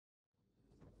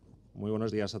Muy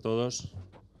buenos días a todos.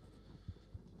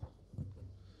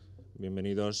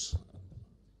 Bienvenidos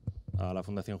a la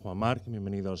Fundación Juan Marc,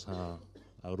 bienvenidos a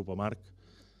Grupo Marc.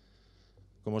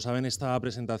 Como saben, esta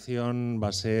conferencia,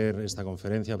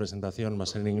 presentación va a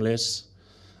ser en inglés,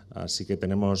 así que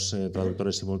tenemos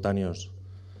traductores simultáneos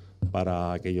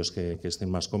para aquellos que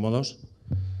estén más cómodos.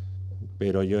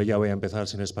 Pero yo ya voy a empezar,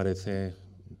 si les parece,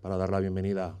 para dar la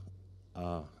bienvenida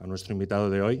a nuestro invitado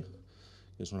de hoy,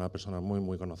 que es una persona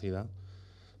muy conocida.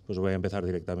 Pues voy a empezar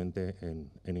directamente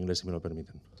en inglés, si me lo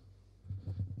permiten.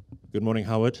 Good morning,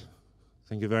 Howard.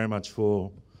 Thank you very much for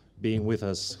being with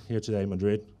us here today in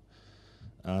Madrid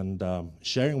and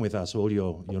sharing with us all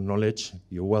your knowledge,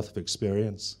 your wealth of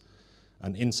experience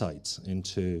and insights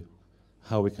into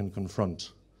how we can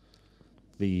confront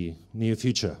the near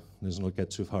future. Let's not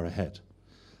get too far ahead.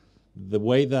 The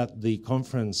way that the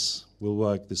conference will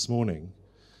work this morning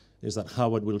is that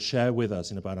Howard will share with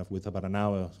us with about an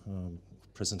hour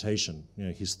presentation,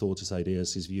 his thoughts, his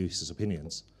ideas, his views, his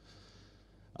opinions.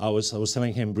 I was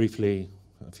telling him briefly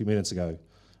a few minutes ago,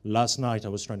 last night I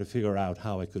was trying to figure out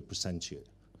how I could present you.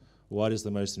 What is the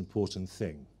most important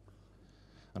thing?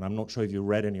 And I'm not sure if you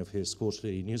read any of his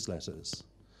quarterly newsletters.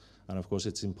 And of course,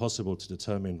 it's impossible to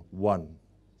determine one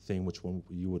thing which one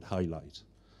you would highlight.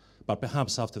 But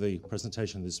perhaps after the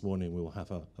presentation this morning, we will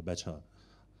have a better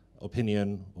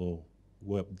opinion, or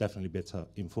we're definitely better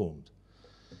informed.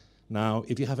 Now,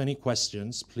 if you have any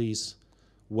questions, please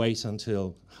wait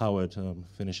until Howard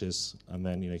finishes, and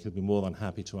then he'll be more than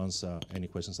happy to answer any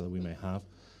questions that we may have.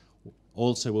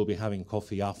 Also, we'll be having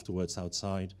coffee afterwards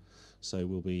outside, so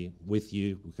we'll be with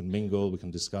you. We can mingle, we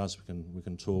can discuss, we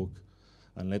can talk,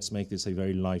 and let's make this a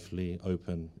very lively,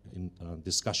 open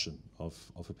discussion of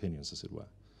opinions, as it were.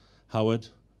 Howard,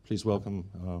 please welcome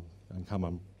and come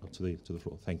on up to the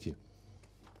floor. Thank you.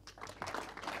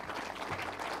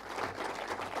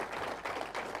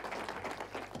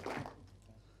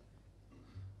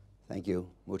 Thank you.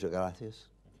 Muchas gracias,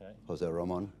 José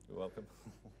Ramón. You're welcome.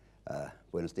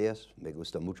 Buenos días. Me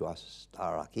gusta mucho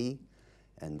estar aquí.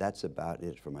 And that's about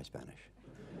it for my Spanish.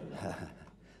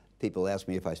 People ask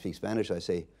me if I speak Spanish. I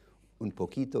say, un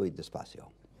poquito y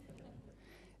despacio.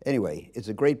 Anyway, it's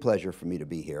a great pleasure for me to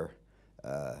be here.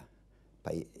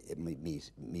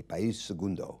 Mi país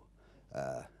segundo.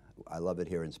 I love it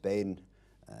here in Spain.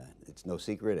 It's no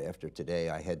secret. After today,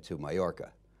 I head to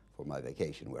Mallorca for my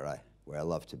vacation, where I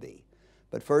love to be.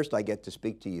 But first, I get to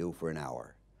speak to you for an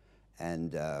hour.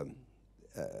 And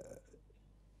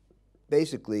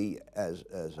basically, as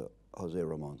José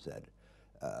Ramón said,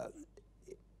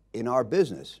 in our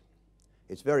business,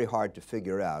 it's very hard to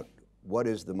figure out what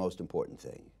is the most important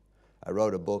thing. I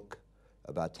wrote a book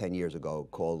about 10 years ago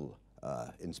called,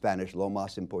 in Spanish, Lo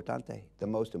Más Importante, the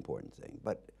most important thing.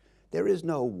 But there is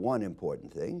no one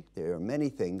important thing. There are many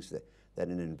things that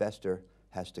an investor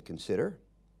has to consider.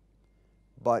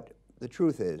 But the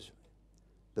truth is,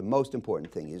 the most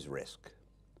important thing is risk.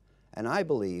 And I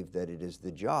believe that it is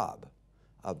the job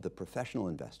of the professional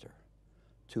investor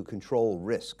to control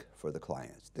risk for the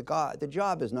clients. The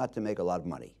job is not to make a lot of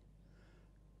money,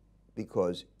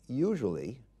 because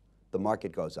usually the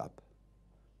market goes up.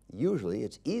 Usually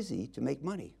it's easy to make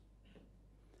money.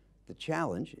 The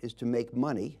challenge is to make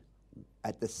money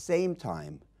at the same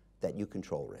time that you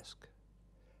control risk.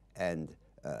 And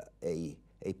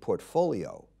a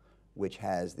portfolio which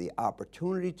has the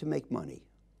opportunity to make money,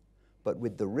 but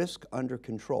with the risk under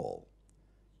control,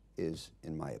 is,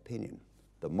 in my opinion,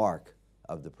 the mark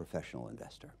of the professional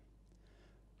investor.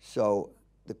 So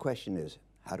the question is,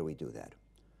 how do we do that?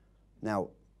 Now,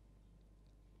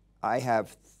 I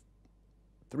have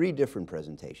three different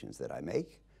presentations that I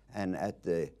make, and at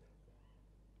the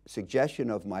suggestion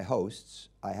of my hosts,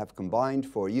 I have combined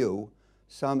for you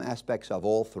some aspects of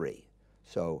all three.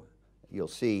 So you'll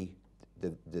see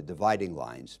the dividing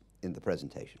lines in the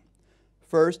presentation.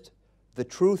 First, the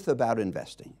truth about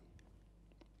investing.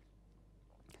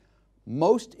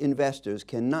 Most investors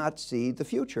cannot see the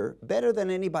future better than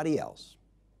anybody else.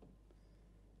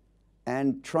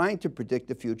 And trying to predict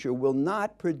the future will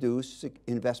not produce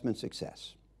investment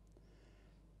success.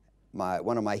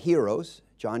 One of my heroes,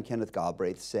 John Kenneth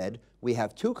Galbraith, said, we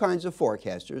have two kinds of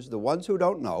forecasters, the ones who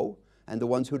don't know and the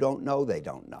ones who don't know they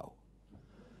don't know.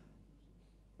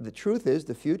 The truth is,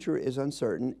 the future is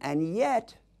uncertain, and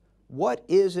yet, what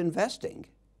is investing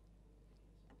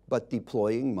but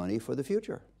deploying money for the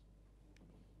future?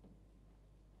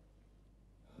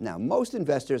 Now, most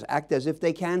investors act as if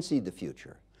they can see the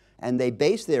future, and they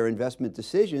base their investment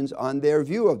decisions on their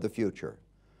view of the future.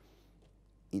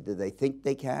 Either they think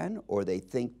they can, or they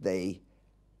think they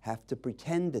have to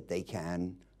pretend that they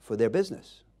can for their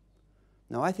business.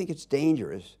 Now, I think it's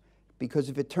dangerous because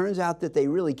if it turns out that they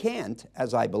really can't,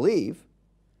 as I believe,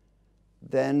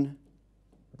 then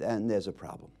there's a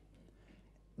problem.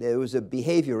 There was a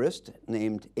behaviorist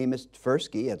named Amos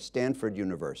Tversky at Stanford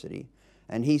University,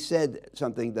 and he said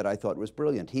something that I thought was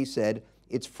brilliant. He said,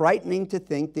 "It's frightening to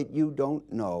think that you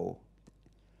don't know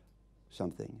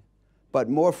something,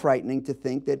 but more frightening to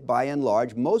think that by and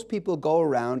large, most people go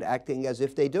around acting as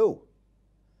if they do."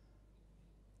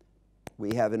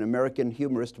 We have an American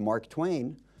humorist, Mark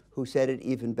Twain, who said it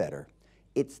even better.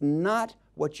 It's not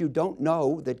what you don't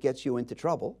know that gets you into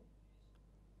trouble.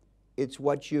 It's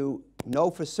what you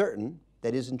know for certain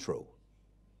that isn't true.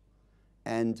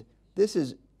 And this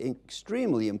is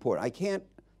extremely important. I can't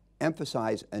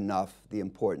emphasize enough the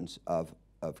importance of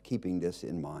keeping this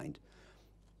in mind.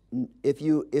 If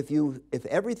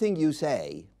everything you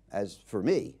say, as for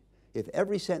me, if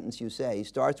every sentence you say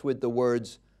starts with the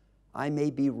words, "I may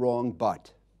be wrong,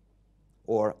 but,"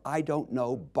 or "I don't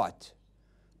know, but,"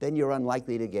 then you're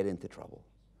unlikely to get into trouble.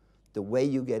 The way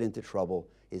you get into trouble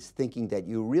is thinking that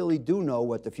you really do know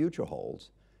what the future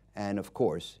holds, and of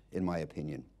course, in my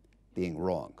opinion, being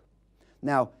wrong.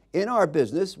 Now, in our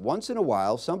business, once in a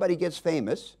while, somebody gets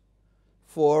famous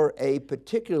for a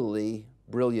particularly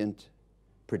brilliant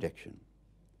prediction.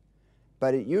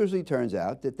 But it usually turns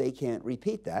out that they can't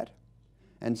repeat that.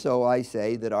 And so I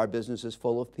say that our business is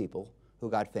full of people who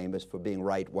got famous for being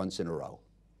right once in a row.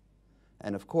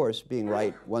 And of course, being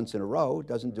right once in a row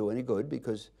doesn't do any good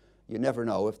because you never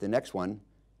know if the next one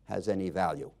has any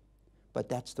value. But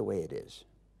that's the way it is.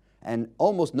 And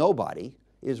almost nobody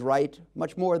is right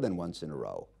much more than once in a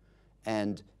row.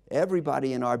 And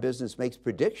everybody in our business makes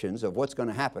predictions of what's going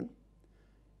to happen.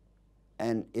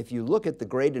 And if you look at the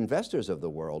great investors of the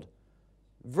world,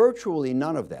 virtually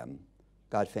none of them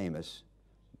got famous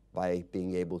by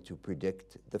being able to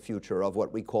predict the future of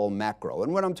what we call macro.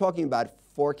 And when I'm talking about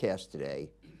forecast today,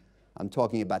 I'm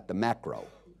talking about the macro,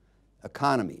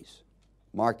 economies,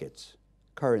 markets,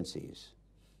 currencies,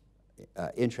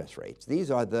 interest rates.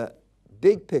 These are the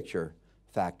big picture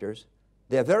factors.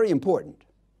 They're very important.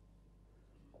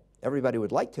 Everybody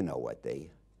would like to know what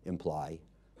they imply,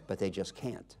 but they just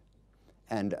can't.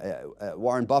 And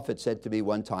Warren Buffett said to me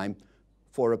one time,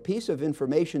 for a piece of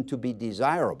information to be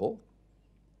desirable,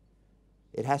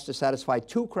 it has to satisfy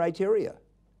two criteria.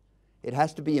 It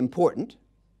has to be important,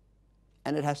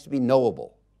 and it has to be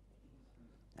knowable.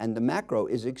 And the macro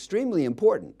is extremely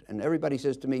important. And everybody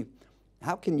says to me,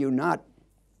 how can you not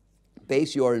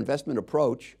base your investment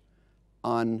approach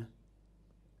on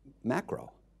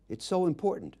macro? It's so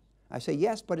important. I say,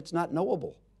 yes, but it's not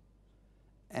knowable.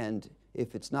 And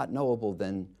if it's not knowable,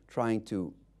 then trying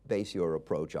to base your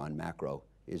approach on macro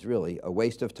is really a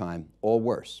waste of time, or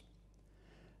worse.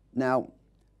 Now,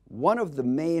 one of the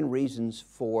main reasons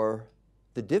for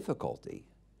the difficulty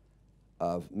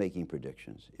of making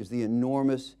predictions is the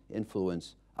enormous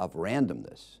influence of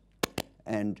randomness.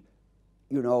 And,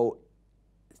 you know,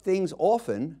 things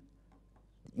often,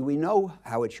 we know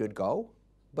how it should go,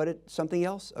 but something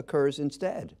else occurs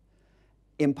instead.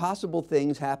 Impossible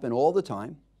things happen all the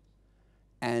time,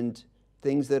 and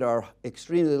things that are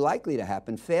extremely likely to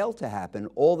happen fail to happen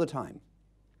all the time.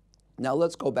 Now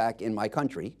let's go back in my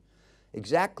country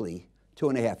exactly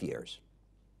 2.5 years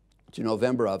to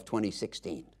November of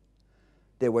 2016.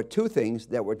 There were two things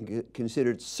that were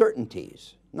considered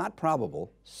certainties, not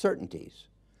probable, certainties.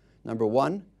 Number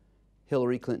one,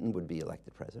 Hillary Clinton would be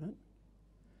elected president.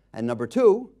 And number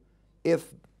two,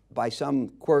 if by some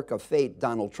quirk of fate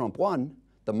Donald Trump won,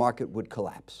 the market would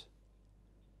collapse.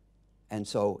 And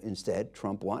so instead,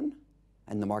 Trump won,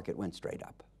 and the market went straight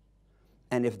up.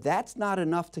 And if that's not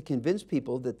enough to convince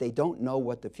people that they don't know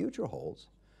what the future holds,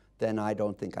 then I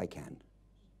don't think I can.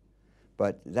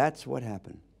 But that's what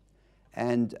happened.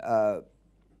 And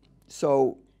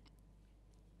so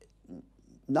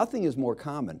nothing is more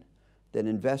common than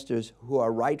investors who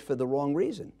are right for the wrong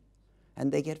reason,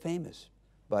 and they get famous.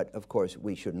 But of course,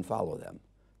 we shouldn't follow them.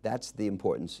 That's the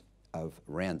importance of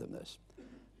randomness.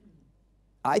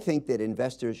 I think that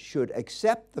investors should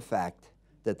accept the fact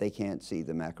that they can't see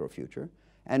the macro future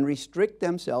and restrict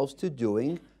themselves to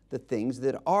doing the things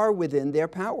that are within their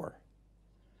power.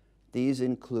 These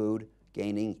include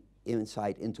gaining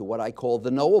insight into what I call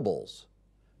the knowables: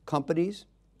 companies,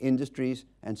 industries,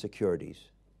 and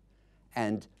securities.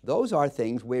 And those are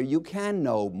things where you can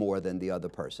know more than the other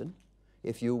person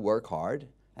if you work hard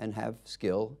and have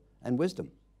skill and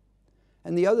wisdom.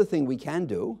 And the other thing we can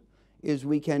do is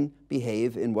we can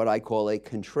behave in what I call a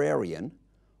contrarian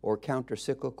or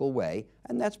countercyclical way,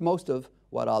 and that's most of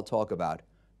what I'll talk about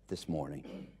this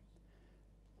morning.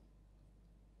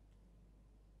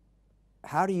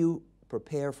 How do you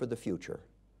prepare for the future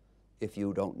if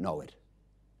you don't know it?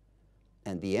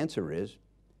 And the answer is,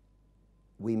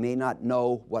 we may not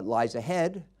know what lies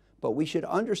ahead, but we should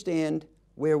understand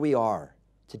where we are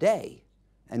today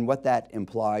and what that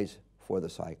implies for the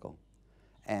cycle.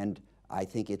 And I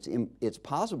think it's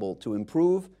possible to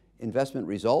improve investment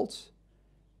results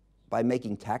by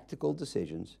making tactical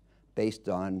decisions based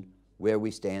on where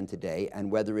we stand today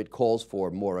and whether it calls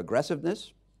for more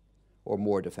aggressiveness or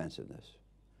more defensiveness.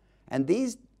 And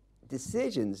these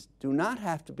decisions do not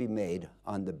have to be made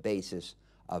on the basis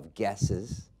of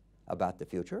guesses about the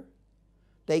future.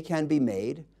 They can be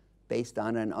made based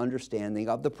on an understanding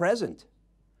of the present.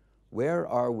 Where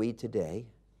are we today?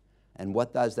 And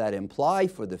what does that imply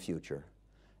for the future?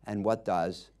 And what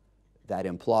does that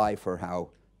imply for how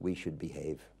we should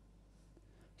behave?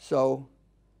 So,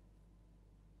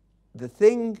 the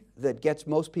thing that gets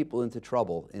most people into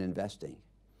trouble in investing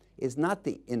is not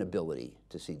the inability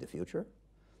to see the future.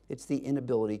 It's the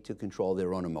inability to control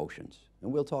their own emotions.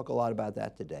 And we'll talk a lot about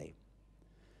that today.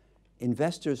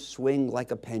 Investors swing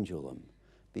like a pendulum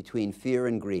between fear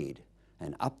and greed,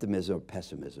 and optimism or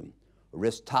pessimism,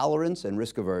 risk tolerance and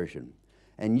risk aversion.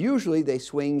 And usually they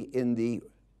swing in the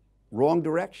wrong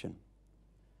direction.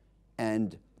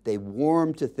 And they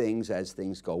warm to things as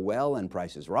things go well and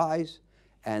prices rise,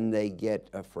 and they get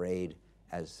afraid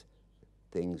as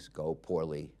things go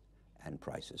poorly and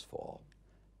prices fall.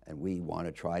 And we want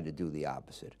to try to do the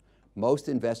opposite. Most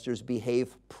investors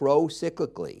behave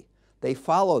pro-cyclically. They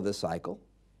follow the cycle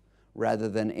rather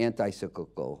than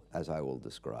anti-cyclical, as I will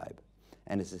describe.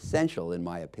 And it's essential, in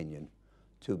my opinion,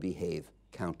 to behave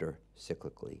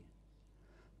counter-cyclically.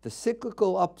 The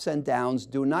cyclical ups and downs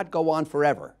do not go on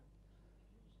forever.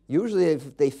 Usually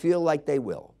if they feel like they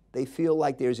will. They feel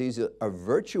like there's either a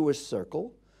virtuous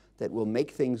circle that will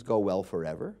make things go well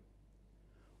forever,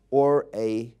 or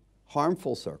a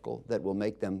harmful circle that will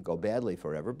make them go badly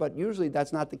forever. But usually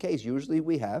that's not the case. Usually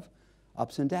we have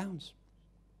ups and downs.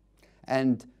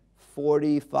 And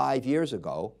 45 years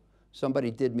ago,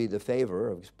 somebody did me the favor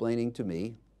of explaining to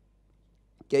me,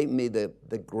 gave me the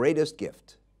greatest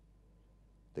gift,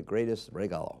 the greatest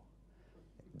regalo,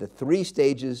 the 3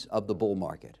 stages of the bull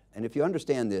market. And if you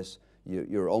understand this,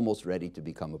 you're almost ready to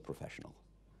become a professional.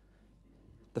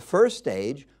 The first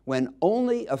stage, when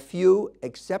only a few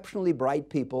exceptionally bright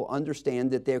people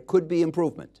understand that there could be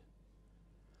improvement.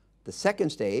 The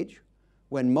second stage,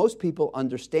 when most people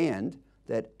understand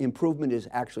that improvement is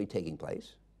actually taking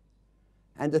place.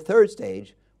 And the third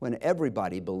stage, when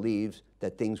everybody believes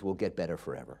that things will get better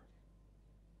forever.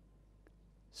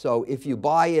 So if you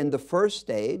buy in the first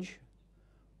stage,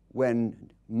 when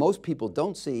most people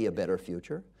don't see a better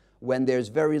future, when there's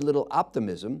very little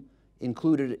optimism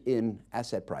included in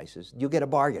asset prices, you get a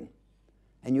bargain,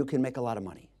 and you can make a lot of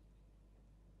money.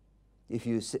 If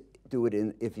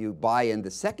you buy in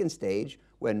the second stage,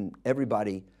 when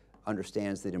everybody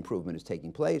understands that improvement is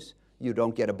taking place, you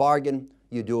don't get a bargain,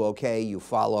 you do okay, you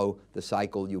follow the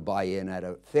cycle, you buy in at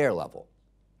a fair level.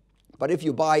 But if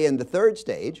you buy in the third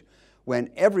stage,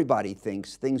 when everybody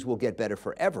thinks things will get better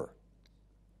forever,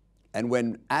 and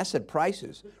when asset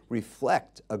prices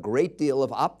reflect a great deal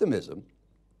of optimism,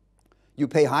 you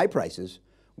pay high prices,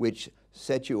 which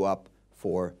set you up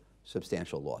for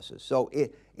substantial losses. So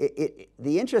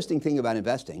the interesting thing about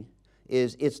investing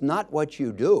is it's not what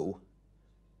you do,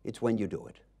 it's when you do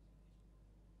it.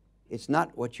 It's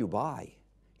not what you buy,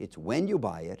 it's when you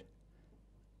buy it,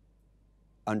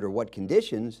 under what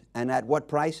conditions, and at what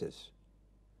prices.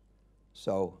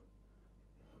 So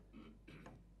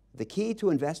the key to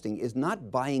investing is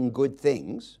not buying good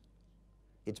things,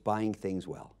 it's buying things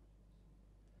well.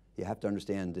 You have to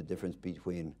understand the difference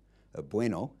between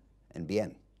bueno and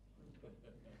bien.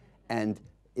 And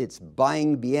it's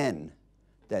buying bien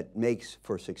that makes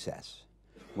for success.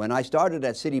 When I started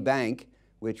at Citibank,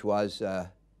 which was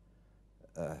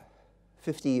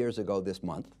 50 years ago this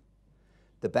month,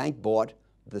 the bank bought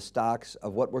the stocks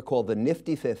of what were called the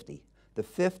Nifty 50, the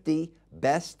 50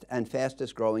 best and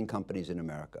fastest growing companies in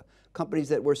America. Companies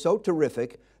that were so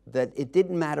terrific that it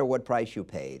didn't matter what price you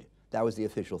paid. That was the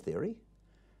official theory.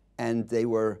 And they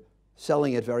were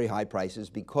selling at very high prices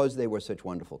because they were such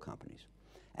wonderful companies.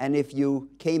 And if you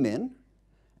came in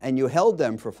and you held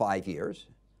them for 5 years,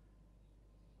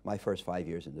 my first 5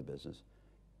 years in the business,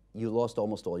 you lost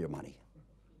almost all your money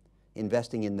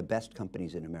investing in the best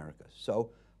companies in America. So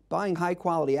buying high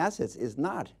quality assets is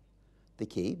not the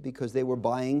key, because they were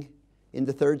buying in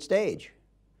the third stage.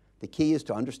 The key is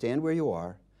to understand where you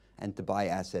are and to buy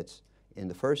assets in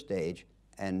the first stage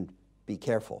and be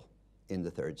careful in the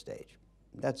third stage.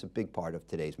 That's a big part of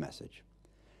today's message.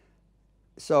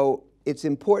 So it's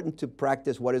important to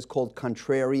practice what is called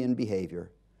contrarian behavior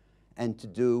and to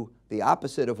do the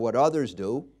opposite of what others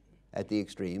do at the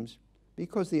extremes,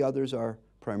 because the others are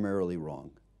primarily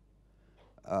wrong.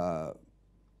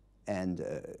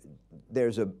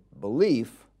 There's a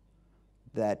belief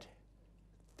that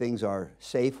things are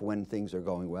safe when things are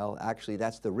going well. Actually,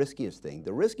 that's the riskiest thing.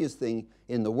 The riskiest thing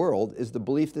in the world is the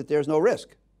belief that there's no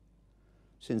risk,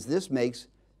 since this makes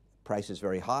prices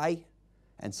very high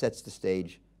and sets the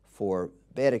stage for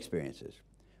bad experiences.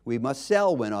 We must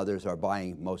sell when others are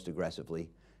buying most aggressively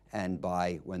and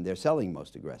buy when they're selling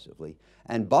most aggressively.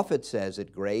 And Buffett says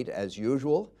it great, as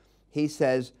usual. He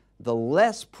says, the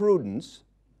less prudence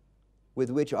with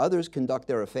which others conduct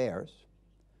their affairs,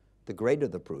 the greater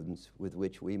the prudence with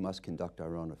which we must conduct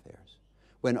our own affairs.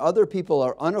 When other people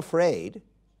are unafraid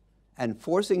and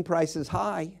forcing prices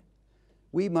high,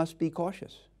 we must be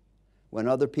cautious. When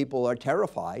other people are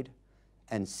terrified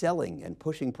and selling and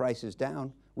pushing prices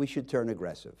down, we should turn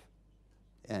aggressive.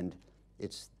 And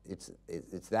that's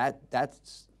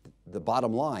the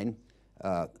bottom line.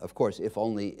 Of course, if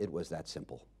only it was that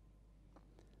simple.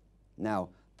 Now,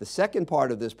 the second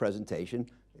part of this presentation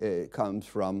comes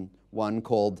from one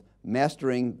called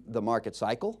Mastering the Market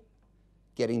Cycle,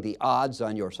 Getting the Odds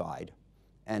on Your Side.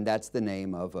 And that's the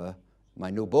name of my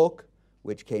new book,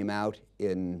 which came out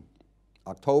in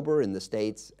October in the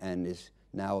States and is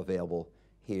now available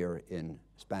here in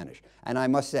Spanish. And I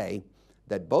must say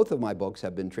that both of my books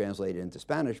have been translated into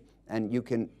Spanish, and you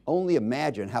can only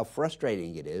imagine how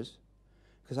frustrating it is,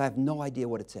 because I have no idea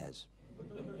what it says.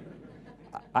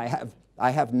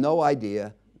 I have no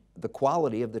idea the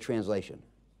quality of the translation.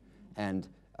 And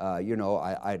you know,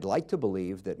 I'd like to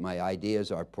believe that my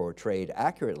ideas are portrayed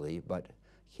accurately, but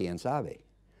quién sabe.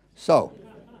 So,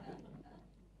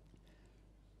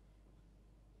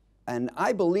 and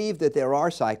I believe that there are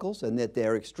cycles and that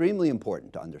they're extremely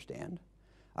important to understand.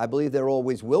 I believe there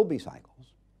always will be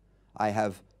cycles. I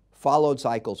have followed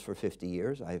cycles for 50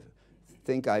 years. I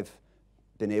think I've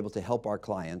been able to help our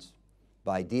clients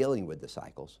by dealing with the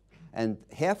cycles. And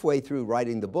halfway through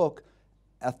writing the book,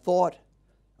 a thought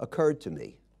occurred to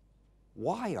me.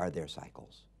 Why are there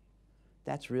cycles?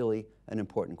 That's really an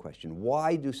important question.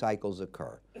 Why do cycles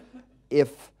occur?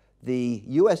 If the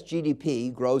US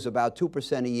GDP grows about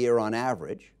 2% a year on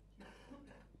average,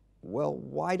 well,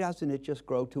 why doesn't it just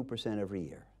grow 2% every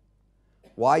year?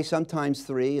 Why sometimes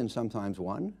 3 and sometimes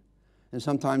 1, and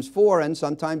sometimes 4 and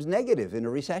sometimes negative in a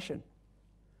recession?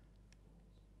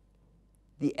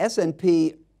 The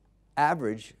S&P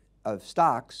average of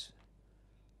stocks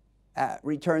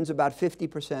returns about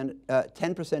 50%,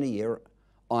 10% a year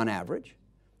on average,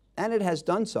 and it has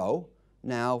done so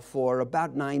now for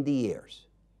about 90 years,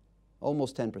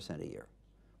 almost 10% a year.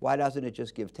 Why doesn't it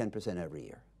just give 10% every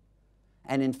year?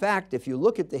 And in fact, if you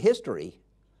look at the history,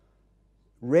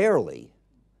 rarely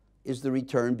is the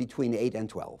return between 8 and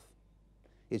 12.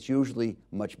 It's usually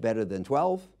much better than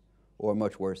 12 or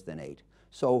much worse than 8.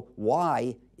 So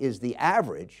why is the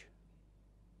average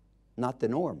not the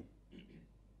norm?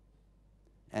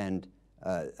 And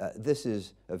this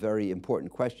is a very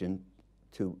important question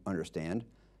to understand,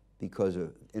 because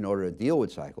in order to deal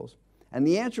with cycles. And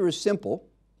the answer is simple,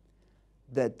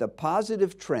 that the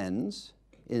positive trends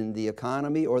in the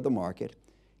economy or the market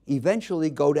eventually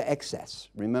go to excess.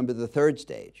 Remember the third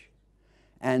stage.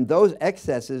 And those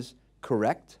excesses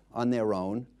correct on their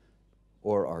own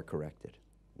or are corrected.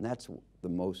 And that's the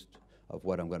most of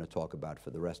what I'm going to talk about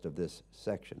for the rest of this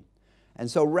section. And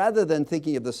so rather than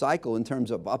thinking of the cycle in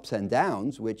terms of ups and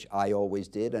downs, which I always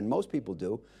did and most people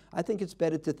do, I think it's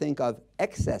better to think of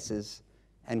excesses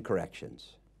and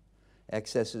corrections.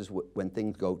 Excesses when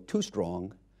things go too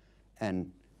strong,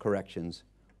 and corrections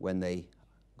when they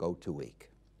go too weak.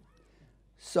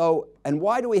 So, and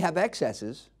why do we have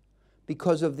excesses?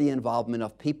 Because of the involvement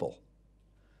of people.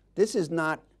 This is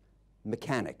not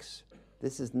mechanics.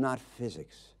 This is not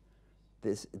physics.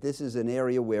 This is an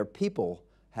area where people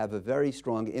have a very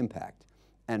strong impact.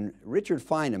 And Richard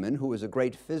Feynman, who was a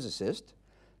great physicist,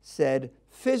 said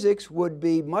physics would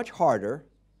be much harder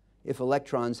if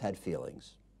electrons had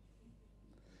feelings.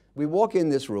 We walk in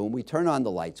this room, we turn on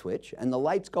the light switch, and the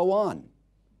lights go on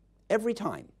every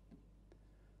time.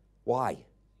 Why?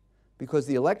 Because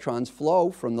the electrons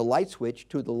flow from the light switch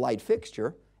to the light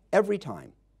fixture every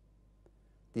time.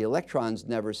 The electrons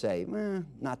never say,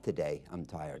 not today, I'm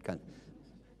tired,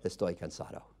 estoy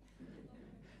cansado.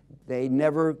 They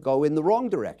never go in the wrong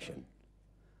direction.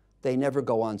 They never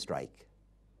go on strike.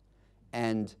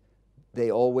 And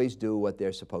they always do what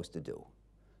they're supposed to do.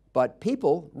 But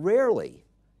people rarely,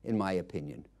 in my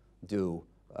opinion, do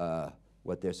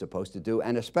what they're supposed to do,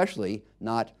 and especially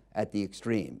not at the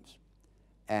extremes.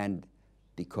 And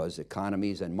because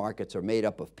economies and markets are made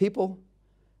up of people,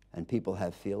 and people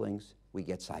have feelings, we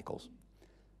get cycles.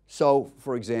 So,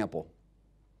 for example,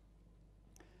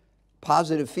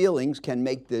 positive feelings can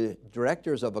make the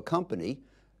directors of a company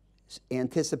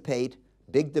anticipate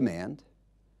big demand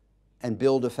and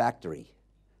build a factory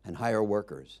and hire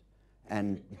workers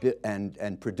and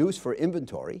produce for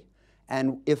inventory.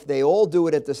 And if they all do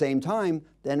it at the same time,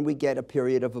 then we get a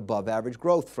period of above average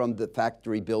growth from the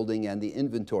factory building and the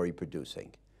inventory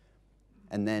producing.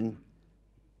 And then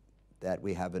that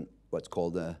we have what's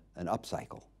called an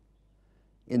upcycle.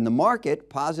 In the market,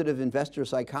 positive investor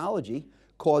psychology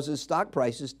causes stock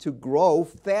prices to grow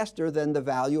faster than the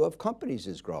value of companies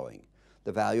is growing.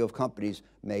 The value of companies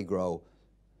may grow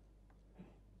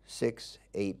 6,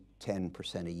 8,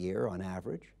 10% a year on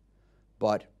average.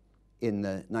 But in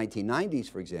the 1990s,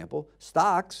 for example,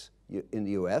 stocks in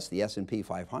the US, the S&P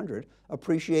 500,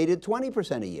 appreciated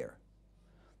 20% a year.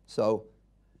 So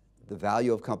the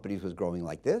value of companies was growing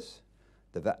like this.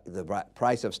 The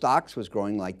price of stocks was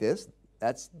growing like this.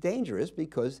 That's dangerous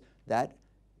because that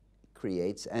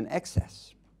creates an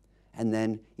excess. And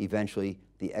then eventually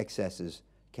the excesses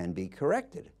can be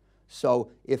corrected.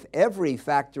 So if every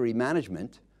factory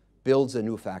management builds a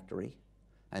new factory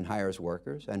and hires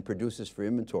workers and produces for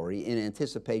inventory in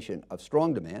anticipation of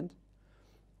strong demand,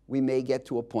 we may get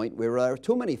to a point where there are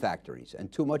too many factories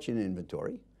and too much in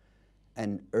inventory,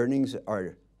 and earnings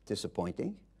are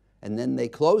disappointing, and then they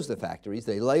close the factories,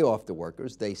 they lay off the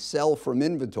workers, they sell from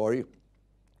inventory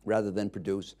rather than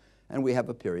produce, and we have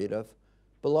a period of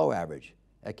below average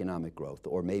economic growth,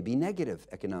 or maybe negative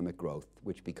economic growth,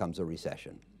 which becomes a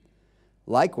recession.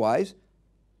 Likewise,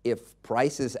 if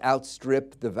prices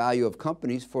outstrip the value of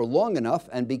companies for long enough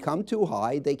and become too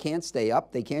high, they can't stay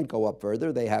up, they can't go up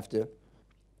further, they have to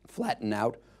flatten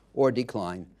out or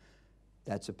decline.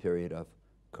 That's a period of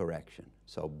correction.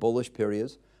 So bullish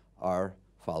periods are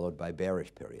followed by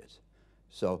bearish periods.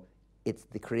 So it's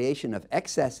the creation of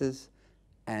excesses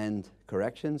and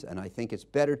corrections, and I think it's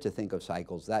better to think of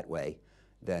cycles that way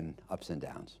than ups and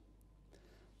downs.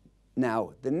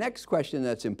 Now, the next question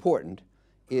that's important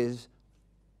is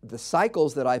the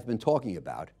cycles that I've been talking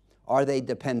about, are they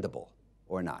dependable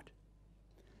or not?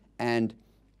 And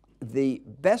the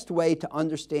best way to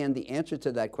understand the answer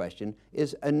to that question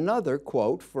is another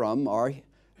quote from our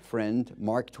friend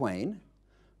Mark Twain,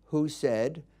 who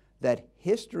said that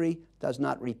history does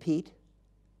not repeat,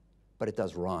 but it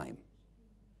does rhyme.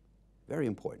 Very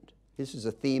important. This is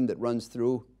a theme that runs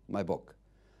through my book.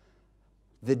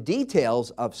 The details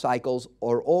of cycles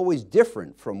are always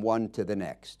different from one to the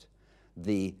next.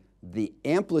 The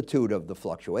amplitude of the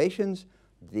fluctuations,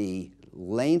 the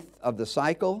length of the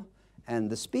cycle, and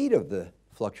the speed of the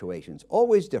fluctuations,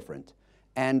 always different.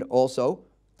 And also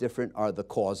different are the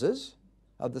causes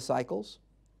of the cycles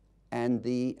and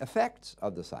the effects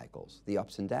of the cycles, the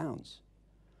ups and downs.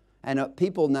 And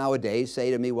people nowadays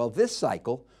say to me, well, this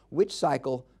cycle, which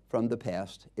cycle from the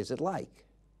past is it like?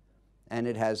 And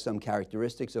it has some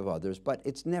characteristics of others, but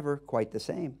it's never quite the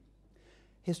same.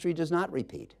 History does not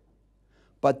repeat.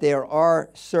 But there are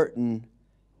certain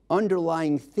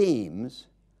underlying themes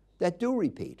that do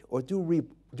repeat or do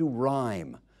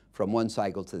rhyme from one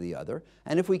cycle to the other.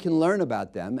 And if we can learn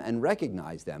about them and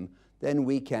recognize them, then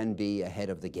we can be ahead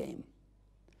of the game.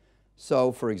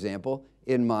 So, for example,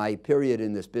 in my period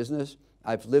in this business,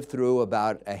 I've lived through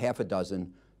about a half a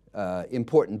dozen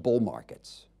important bull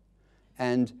markets.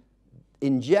 And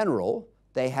in general,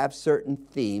 they have certain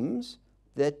themes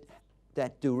that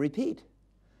do repeat.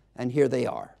 And here they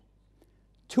are.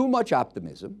 Too much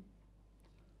optimism,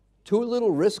 too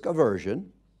little risk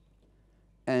aversion,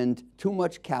 and too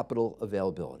much capital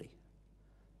availability.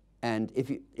 And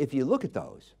if you look at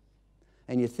those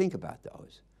and you think about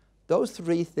those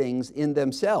three things in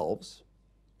themselves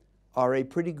are a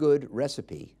pretty good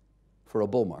recipe for a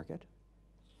bull market.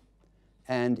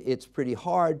 And it's pretty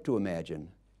hard to imagine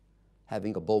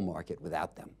having a bull market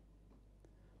without them.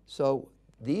 So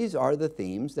these are the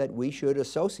themes that we should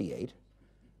associate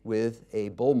with a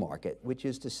bull market, which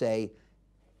is to say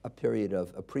a period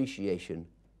of appreciation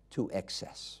to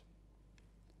excess.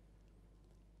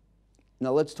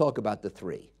 Now let's talk about the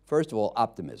three. First of all,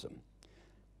 optimism.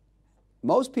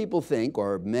 Most people think,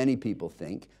 or many people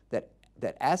think,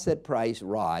 that asset price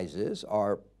rises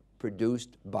are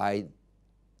produced by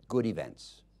good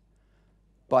events.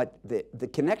 But the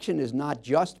connection is not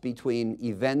just between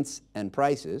events and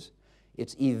prices.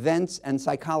 It's events and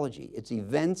psychology. It's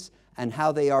events and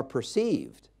how they are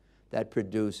perceived that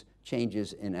produce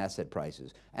changes in asset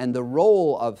prices. And the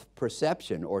role of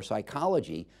perception or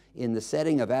psychology in the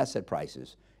setting of asset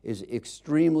prices is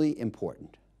extremely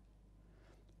important.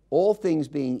 All things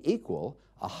being equal,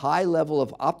 A high level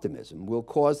of optimism will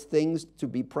cause things to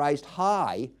be priced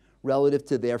high relative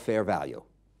to their fair value,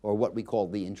 or what we call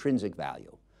the intrinsic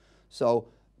value. So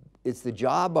it's the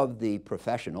job of the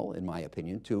professional, in my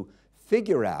opinion, to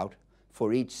figure out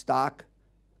for each stock,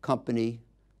 company,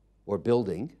 or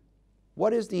building,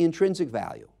 what is the intrinsic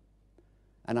value?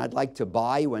 And I'd like to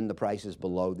buy when the price is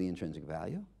below the intrinsic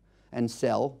value and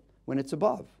sell when it's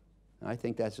above. And I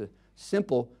think that's a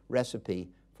simple recipe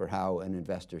for how an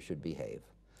investor should behave.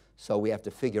 So we have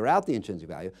to figure out the intrinsic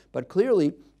value, but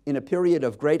clearly in a period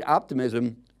of great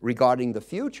optimism regarding the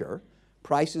future,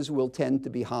 prices will tend to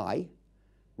be high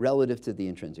relative to the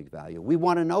intrinsic value. We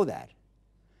want to know that.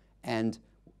 And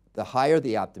the higher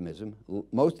the optimism,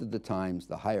 most of the times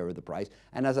the higher the price.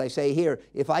 And as I say here,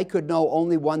 if I could know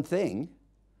only one thing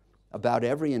about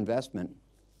every investment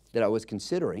that I was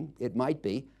considering, it might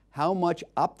be how much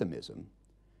optimism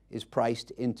is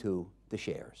priced into the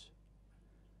shares.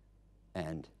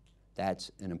 And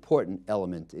that's an important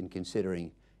element in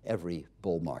considering every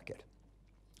bull market.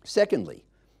 Secondly,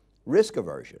 risk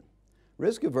aversion.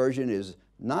 Risk aversion is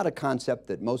not a concept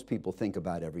that most people think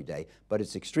about every day, but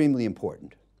it's extremely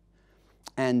important.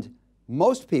 And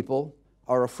most people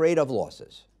are afraid of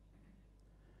losses.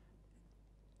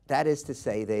 That is to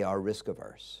say, they are risk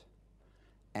averse.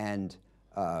 And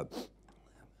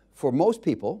for most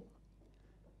people,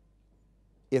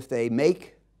 if they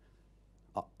make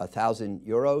 1,000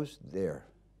 euros, they're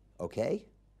okay.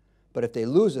 But if they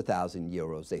lose 1,000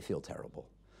 euros, they feel terrible.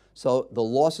 So the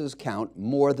losses count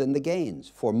more than the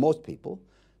gains for most people.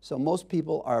 So most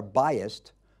people are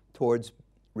biased towards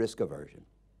risk aversion.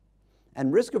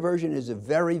 And risk aversion is a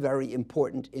very, very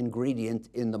important ingredient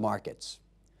in the markets.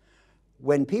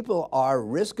 When people are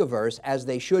risk averse, as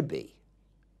they should be,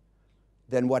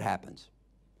 then what happens?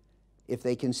 If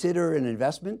they consider an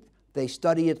investment, they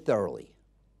study it thoroughly.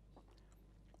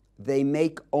 They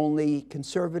make only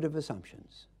conservative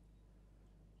assumptions.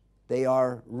 They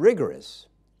are rigorous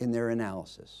in their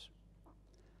analysis.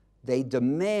 They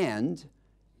demand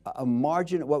a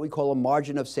margin, what we call a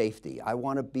margin of safety. I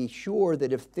want to be sure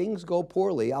that if things go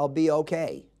poorly, I'll be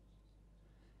okay.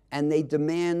 And they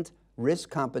demand risk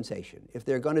compensation. If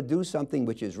they're going to do something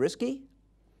which is risky,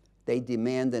 they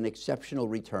demand an exceptional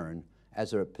return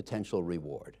as a potential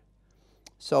reward.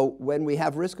 So when we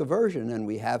have risk aversion and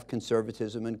we have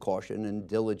conservatism and caution and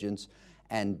diligence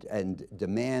and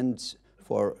demands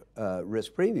for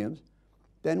risk premiums,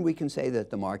 then we can say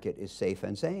that the market is safe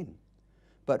and sane.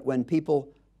 But when people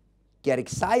get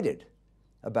excited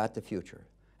about the future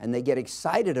and they get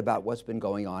excited about what's been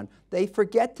going on, they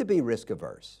forget to be risk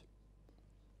averse.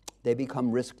 They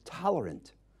become risk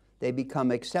tolerant. They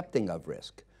become accepting of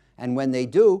risk. And when they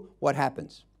do, what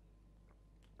happens?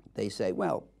 They say,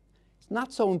 well, it's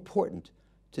not so important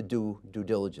to do due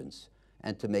diligence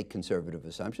and to make conservative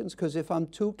assumptions, because if I'm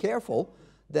too careful,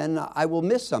 then I will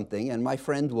miss something and my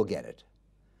friend will get it.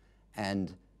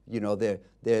 And you know,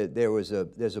 there's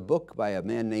a book by a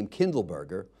man named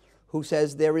Kindleberger who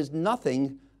says there is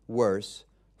nothing worse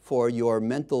for your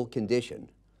mental condition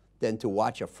than to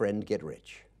watch a friend get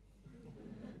rich.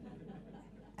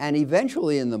 And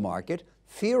eventually in the market,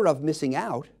 fear of missing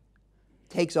out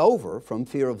takes over from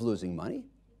fear of losing money,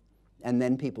 and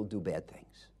then people do bad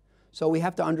things. So we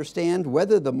have to understand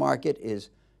whether the market is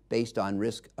based on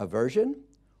risk aversion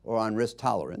or on risk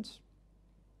tolerance.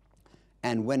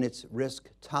 And when it's risk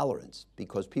tolerance,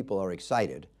 because people are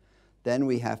excited, then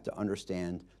we have to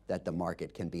understand that the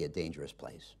market can be a dangerous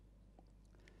place.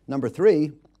 Number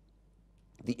three,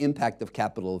 the impact of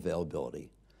capital availability.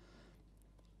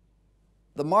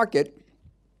 The market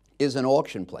is an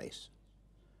auction place,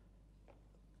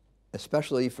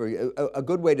 especially for a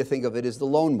good way to think of it is the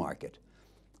loan market.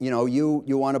 You know, you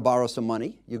want to borrow some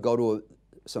money, you go to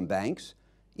some banks.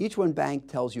 Each one bank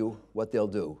tells you what they'll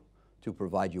do to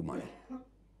provide you money.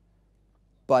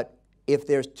 But if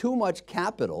there's too much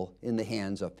capital in the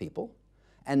hands of people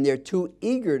and they're too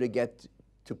eager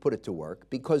to put it to work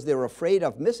because they're afraid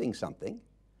of missing something,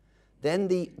 then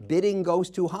the bidding goes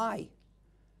too high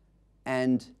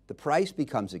and the price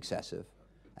becomes excessive,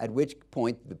 at which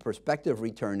point the prospective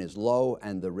return is low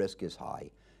and the risk is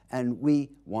high. And we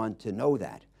want to know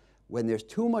that. When there's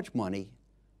too much money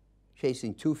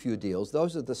chasing too few deals,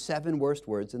 those are the 7 worst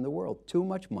words in the world. Too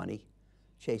much money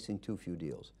chasing too few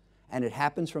deals. And it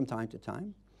happens from time to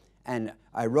time. And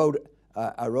I wrote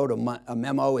a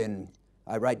memo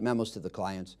I write memos to the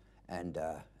clients, and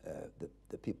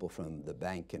the people from the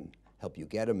bank can help you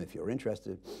get them if you're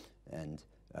interested. And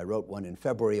I wrote one in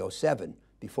February '07,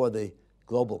 before the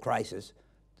global crisis,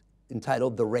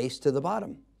 entitled "The Race to the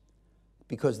Bottom,"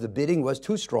 because the bidding was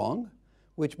too strong,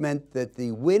 which meant that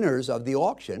the winners of the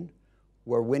auction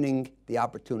we're winning the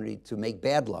opportunity to make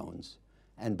bad loans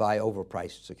and buy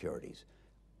overpriced securities.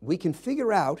 We can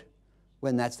figure out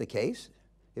when that's the case,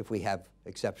 if we have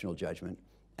exceptional judgment,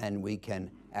 and we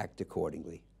can act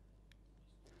accordingly.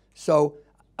 So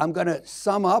I'm going to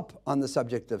sum up on the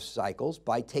subject of cycles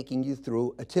by taking you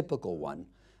through a typical one,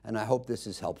 and I hope this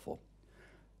is helpful.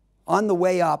 On the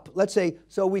way up, let's say,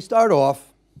 so we start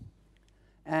off,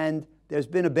 and there's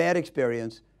been a bad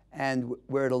experience, and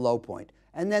we're at a low point.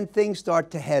 And then things start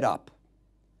to head up.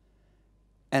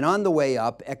 And on the way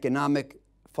up, economic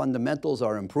fundamentals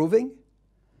are improving,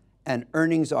 and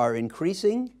earnings are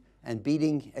increasing and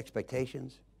beating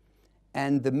expectations.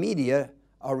 And the media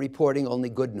are reporting only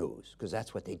good news, because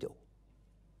that's what they do.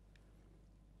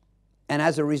 And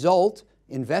as a result,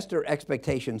 investor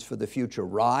expectations for the future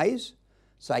rise,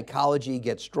 psychology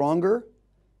gets stronger,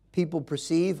 people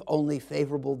perceive only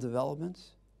favorable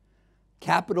developments,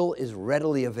 capital is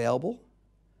readily available,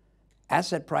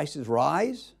 asset prices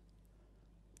rise,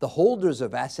 the holders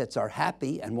of assets are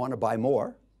happy and want to buy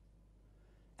more,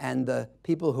 and the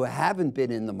people who haven't been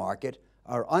in the market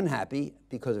are unhappy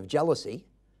because of jealousy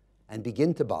and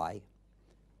begin to buy.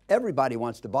 Everybody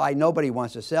wants to buy, nobody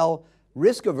wants to sell.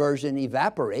 Risk aversion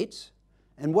evaporates,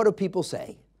 and what do people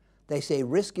say? They say,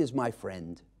 risk is my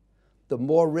friend. The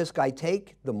more risk I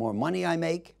take, the more money I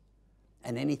make,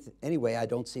 and anyway, I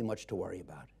don't see much to worry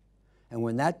about. And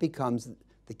when that becomes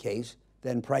the case,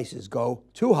 then prices go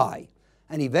too high.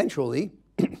 And eventually,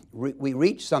 we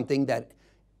reach something that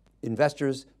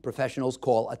investors, professionals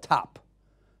call a top,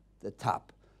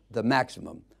 the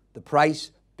maximum, the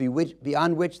price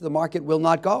beyond which the market will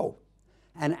not go.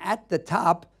 And at the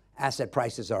top, asset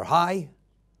prices are high,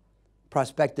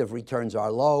 prospective returns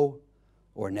are low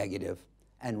or negative,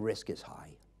 and risk is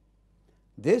high.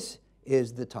 This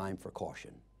is the time for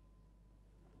caution.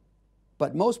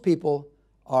 But most people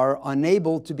are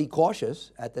unable to be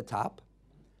cautious at the top,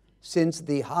 since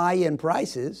the high in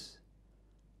prices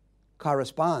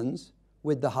corresponds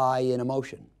with the high in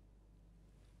emotion.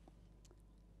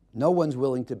 No one's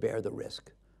willing to bear the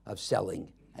risk of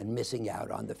selling and missing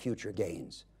out on the future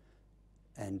gains.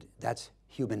 And that's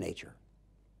human nature.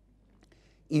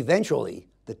 Eventually,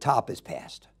 the top is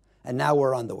passed, and now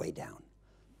we're on the way down.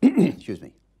 Excuse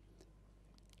me.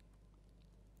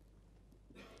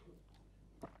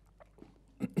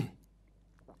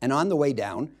 And on the way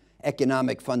down,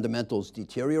 economic fundamentals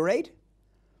deteriorate,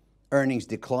 earnings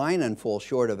decline and fall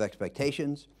short of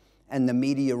expectations, and the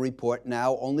media report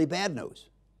now only bad news.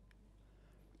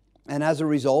 And as a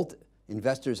result,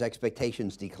 investors'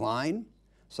 expectations decline,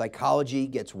 psychology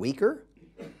gets weaker,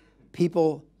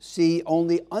 people see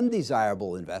only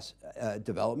undesirable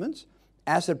developments,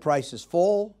 asset prices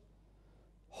fall,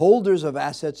 holders of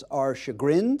assets are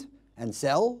chagrined and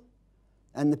sell,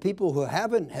 and the people who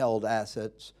haven't held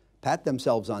assets pat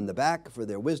themselves on the back for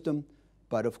their wisdom,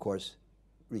 but of course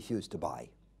refuse to buy.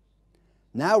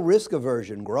 Now risk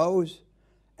aversion grows,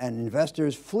 and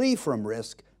investors flee from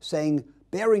risk, saying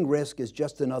bearing risk is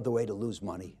just another way to lose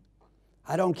money.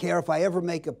 I don't care if I ever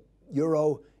make a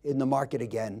euro in the market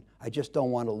again, I just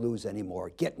don't want to lose anymore.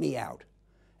 Get me out.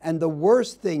 And the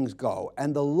worse things go,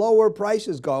 and the lower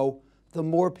prices go, the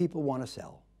more people want to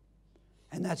sell.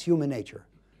 And that's human nature.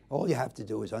 All you have to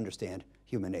do is understand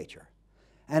human nature.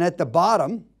 And at the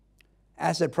bottom,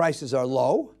 asset prices are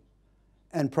low,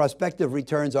 and prospective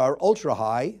returns are ultra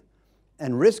high,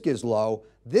 and risk is low.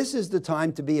 This is the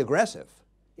time to be aggressive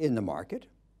in the market.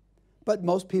 But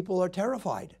most people are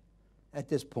terrified at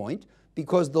this point,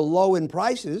 because the low in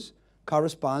prices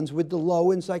corresponds with the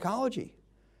low in psychology.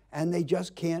 And they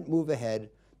just can't move ahead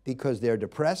because they're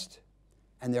depressed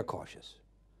and they're cautious.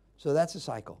 So that's a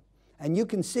cycle. And you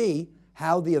can see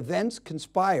how the events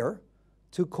conspire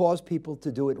to cause people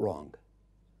to do it wrong.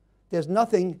 There's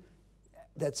nothing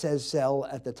that says sell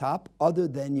at the top other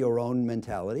than your own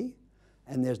mentality,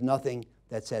 and there's nothing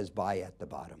that says buy at the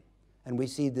bottom. And we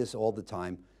see this all the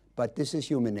time, but this is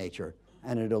human nature,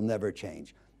 and it'll never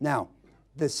change. Now,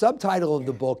 the subtitle of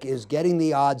the book is Getting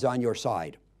the Odds on Your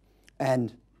Side,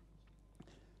 and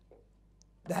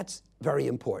that's very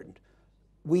important.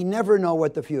 We never know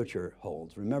what the future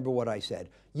holds. Remember what I said.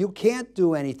 You can't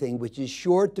do anything which is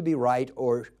sure to be right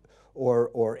or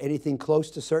anything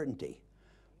close to certainty.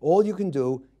 All you can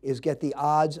do is get the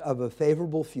odds of a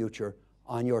favorable future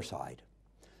on your side.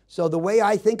 So the way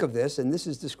I think of this, and this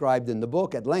is described in the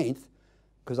book at length,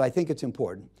 because I think it's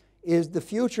important, is the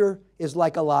future is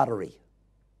like a lottery.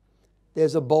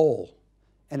 There's a bowl,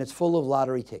 and it's full of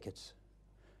lottery tickets.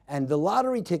 And the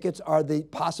lottery tickets are the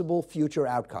possible future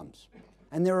outcomes.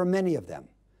 And there are many of them.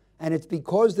 And it's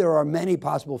because there are many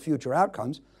possible future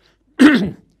outcomes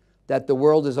that the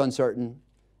world is uncertain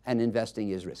and investing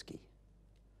is risky.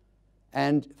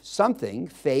 And something,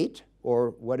 fate,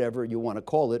 or whatever you want to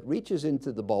call it, reaches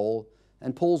into the bowl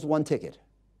and pulls one ticket.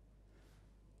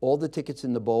 All the tickets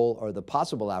in the bowl are the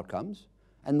possible outcomes,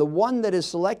 and the one that is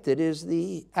selected is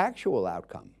the actual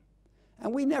outcome.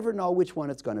 And we never know which one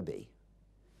it's going to be.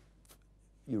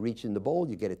 You reach in the bowl,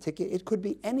 you get a ticket. It could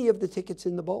be any of the tickets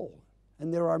in the bowl,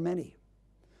 and there are many.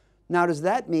 Now, does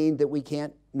that mean that we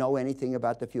can't know anything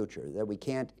about the future, that we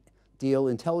can't deal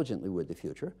intelligently with the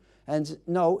future? And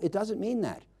no, it doesn't mean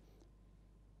that.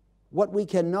 What we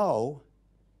can know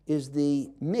is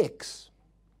the mix,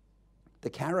 the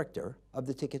character of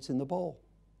the tickets in the bowl.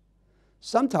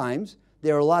 Sometimes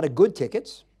there are a lot of good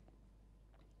tickets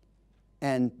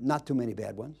and not too many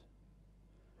bad ones.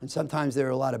 And sometimes there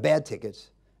are a lot of bad tickets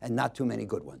and not too many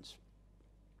good ones.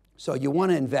 So you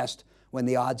want to invest when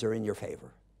the odds are in your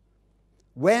favor.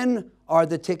 When are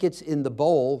the tickets in the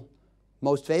bowl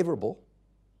most favorable?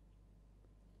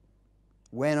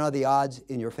 When are the odds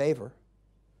in your favor?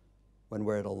 When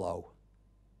we're at a low.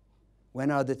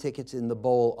 When are the tickets in the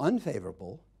bowl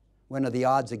unfavorable? When are the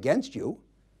odds against you?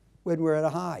 When we're at a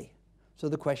high. So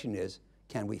the question is,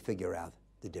 can we figure out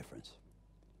the difference?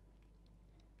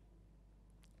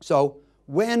 So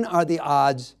when are the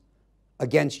odds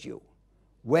against you?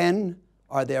 When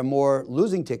are there more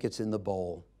losing tickets in the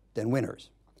bowl than winners?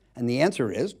 And the answer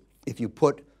is, if you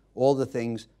put all the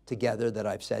things together that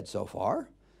I've said so far,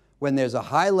 when there's a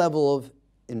high level of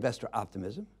investor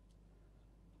optimism,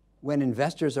 when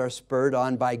investors are spurred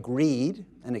on by greed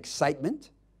and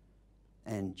excitement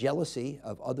and jealousy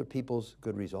of other people's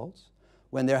good results,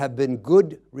 when there have been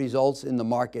good results in the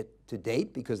market to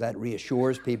date because that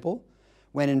reassures people,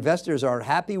 when investors are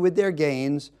happy with their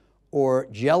gains or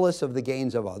jealous of the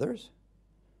gains of others,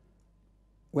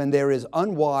 when there is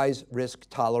unwise risk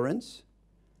tolerance,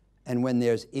 and when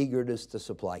there's eagerness to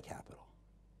supply capital.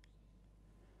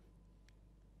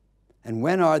 And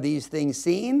when are these things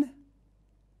seen?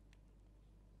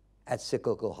 At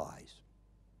cyclical highs.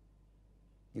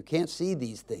 You can't see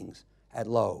these things at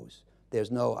lows.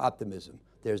 There's no optimism.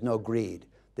 There's no greed.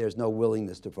 There's no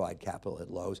willingness to provide capital at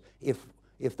lows.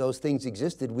 If those things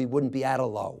existed, we wouldn't be at a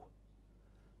low.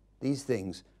 These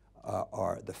things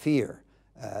are the fear,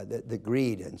 the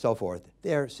greed, and so forth.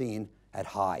 They're seen at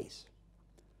highs.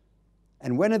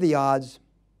 And when are the odds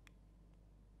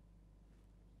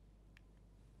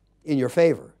in your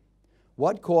favor?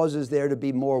 What causes there to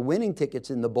be more winning tickets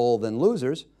in the bowl than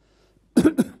losers?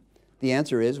 The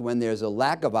answer is when there's a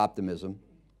lack of optimism,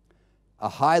 a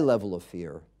high level of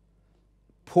fear,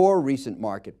 poor recent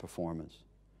market performance,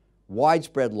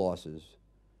 widespread losses,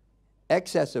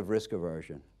 excessive risk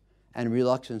aversion, and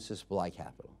reluctance to supply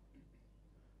capital.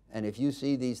 And if you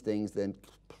see these things, then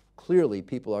clearly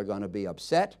people are going to be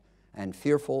upset and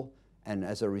fearful, and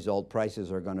as a result,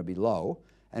 prices are going to be low.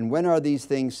 And when are these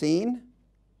things seen?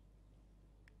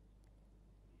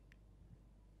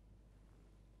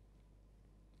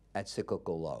 At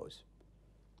cyclical lows.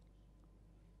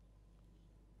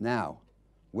 Now,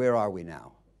 where are we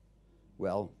now?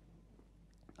 Well,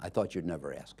 I thought you'd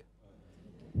never ask.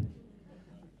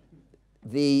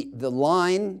 The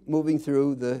line moving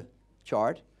through the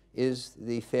chart is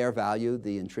the fair value,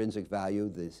 the intrinsic value,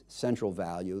 the central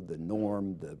value, the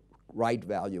norm, the right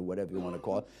value, whatever you want to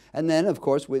call it. And then, of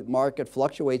course, with market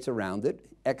fluctuates around it,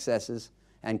 excesses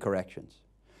and corrections.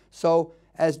 So,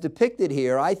 as depicted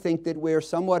here, I think that we're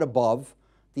somewhat above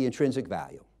the intrinsic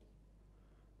value.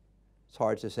 It's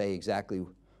hard to say exactly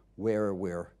where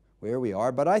we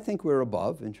are, but I think we're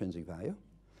above intrinsic value.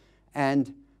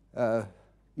 And,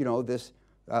 you know, this,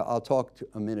 I'll talk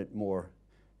a minute more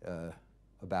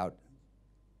about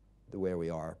where we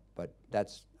are, but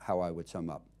that's how I would sum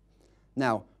up.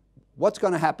 Now, what's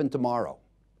going to happen tomorrow?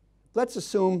 Let's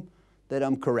assume that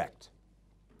I'm correct.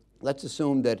 Let's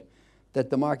assume that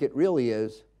the market really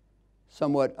is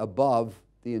somewhat above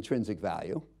the intrinsic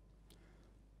value.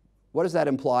 What does that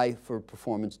imply for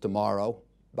performance tomorrow?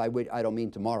 By which I don't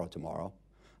mean tomorrow.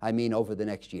 I mean over the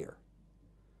next year.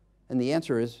 And the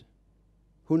answer is,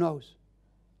 who knows?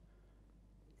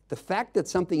 The fact that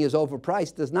something is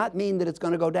overpriced does not mean that it's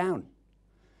going to go down.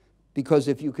 Because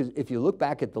if you look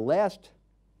back at the last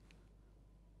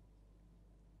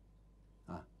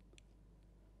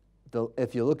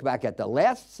if you look back at the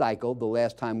last cycle, the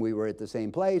last time we were at the same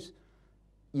place,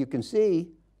 you can see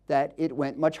that it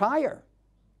went much higher.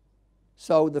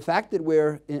 So the fact that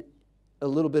we're a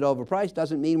little bit overpriced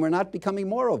doesn't mean we're not becoming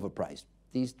more overpriced.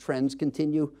 These trends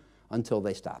continue until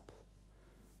they stop.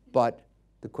 But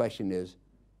the question is,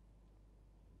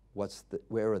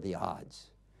 where are the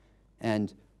odds?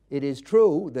 And it is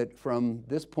true that from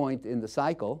this point in the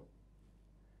cycle,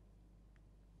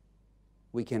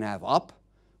 We can have up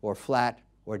or flat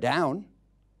or down.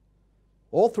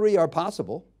 All three are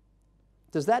possible.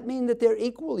 Does that mean that they're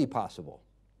equally possible?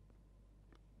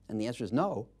 And the answer is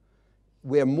no.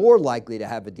 We're more likely to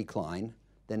have a decline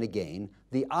than a gain.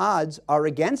 The odds are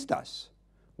against us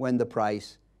when the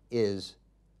price is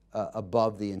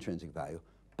above the intrinsic value,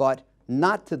 but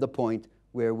not to the point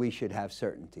where we should have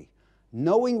certainty.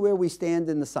 Knowing where we stand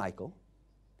in the cycle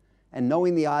and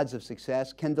knowing the odds of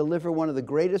success can deliver one of the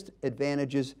greatest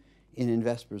advantages in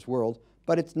investors' world,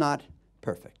 but it's not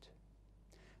perfect.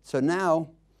 So now,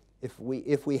 if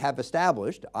we have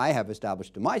established, I have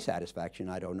established to my satisfaction,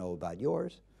 I don't know about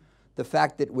yours, the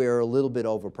fact that we're a little bit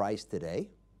overpriced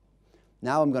today.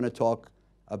 Now I'm going to talk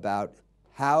about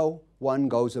how one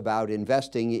goes about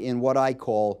investing in what I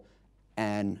call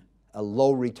a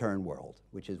low return world,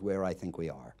 which is where I think we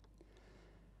are.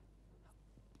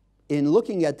 In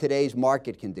looking at today's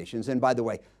market conditions, and by the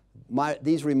way,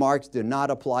 these remarks do not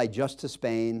apply just to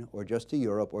Spain or just to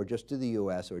Europe or just to the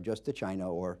US or just to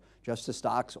China or just to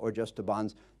stocks or just to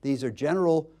bonds. These are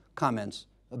general comments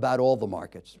about all the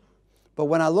markets. But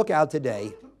when I look out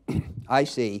today, I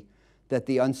see that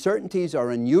the uncertainties are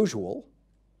unusual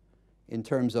in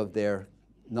terms of their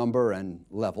number and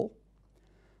level,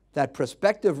 that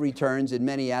prospective returns in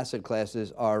many asset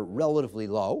classes are relatively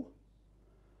low,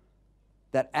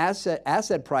 that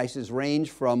asset prices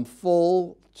range from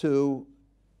full to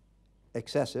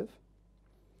excessive,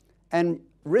 and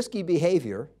risky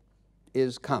behavior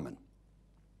is common.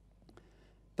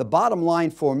 The bottom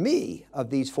line for me of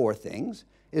these four things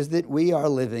is that we are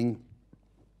living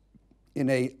in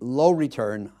a low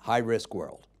return, high risk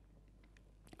world.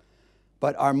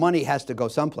 But our money has to go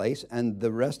someplace, and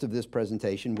the rest of this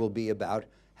presentation will be about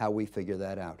how we figure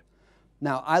that out.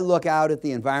 Now, I look out at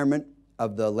the environment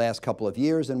of the last couple of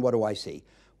years, and what do I see?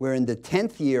 We're in the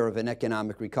 10th year of an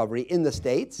economic recovery in the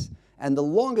States, and the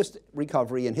longest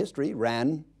recovery in history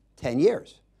ran 10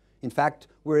 years. In fact,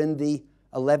 we're in the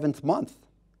 11th month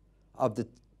of the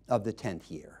 10th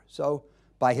year. So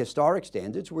by historic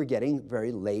standards, we're getting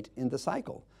very late in the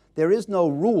cycle. There is no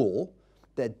rule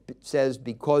that says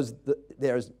because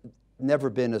there's never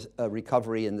been a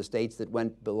recovery in the States that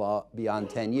went beyond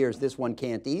 10 years, this one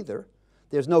can't either.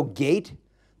 There's no gate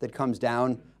that comes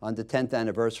down on the 10th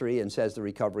anniversary and says the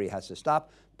recovery has to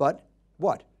stop. But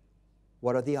what?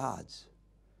 What are the odds?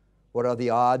 What are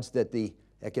the odds that the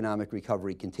economic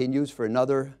recovery continues for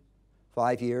another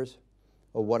 5 years?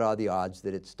 Or what are the odds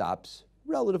that it stops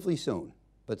relatively soon,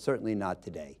 but certainly not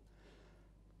today?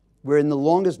 We're in the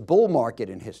longest bull market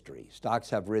in history. Stocks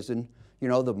have risen. You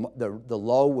know, the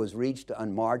low was reached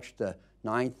on March the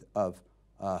 9th of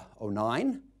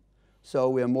 09. So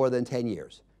we're more than 10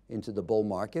 years into the bull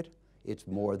market. It's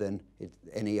more than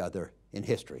any other in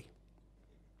history.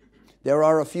 There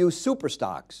are a few super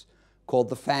stocks called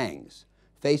the FANGs,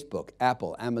 Facebook,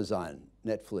 Apple, Amazon,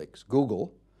 Netflix,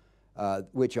 Google,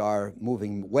 which are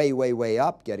moving way, way, way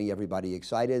up, getting everybody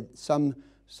excited. Some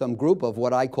group of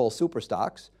what I call super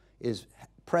stocks is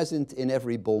present in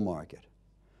every bull market.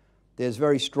 There's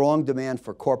very strong demand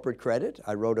for corporate credit.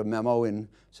 I wrote a memo in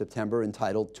September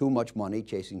entitled "Too Much Money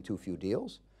Chasing Too Few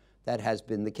Deals." That has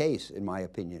been the case, in my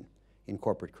opinion, in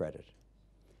corporate credit.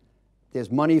 There's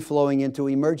money flowing into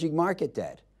emerging market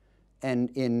debt.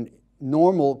 And in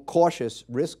normal, cautious,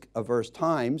 risk-averse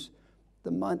times,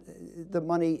 the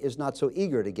money is not so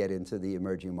eager to get into the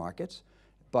emerging markets.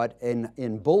 But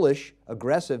in bullish,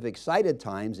 aggressive, excited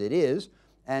times, it is.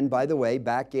 And by the way,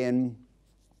 back in,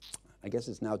 I guess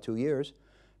it's now 2 years,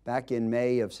 back in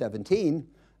May of 17,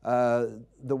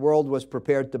 the world was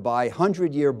prepared to buy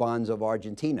 100-year bonds of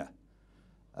Argentina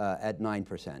at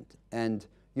 9%. And,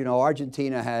 you know,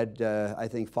 Argentina had, I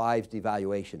think, 5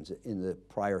 devaluations in the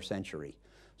prior century.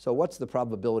 So what's the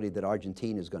probability that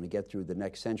Argentina is going to get through the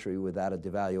next century without a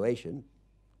devaluation?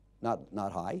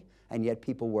 Not high. And yet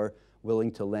people were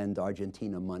willing to lend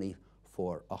Argentina money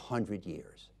for 100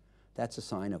 years. That's a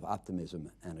sign of optimism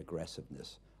and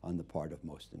aggressiveness on the part of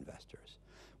most investors.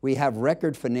 We have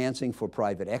record financing for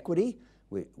private equity,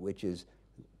 which is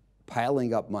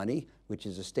piling up money, which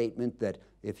is a statement that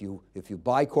if you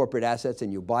buy corporate assets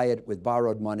and you buy it with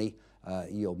borrowed money,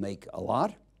 you'll make a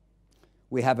lot.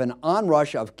 We have an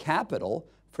onrush of capital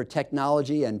for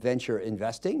technology and venture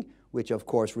investing, which of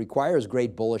course requires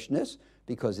great bullishness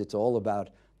because it's all about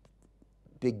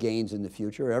big gains in the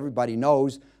future. Everybody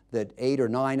knows that 8 or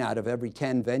 9 out of every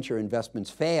 10 venture investments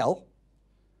fail,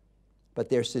 but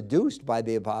they're seduced by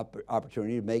the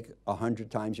opportunity to make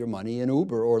 100 times your money in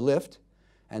Uber or Lyft,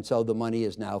 and so the money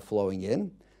is now flowing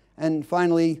in. And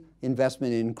finally,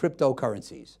 investment in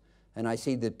cryptocurrencies. And I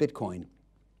see that Bitcoin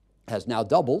has now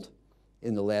doubled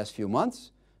in the last few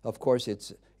months. Of course,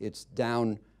 it's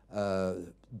down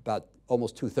about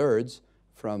almost 2/3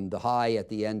 from the high at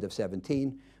the end of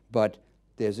 17, but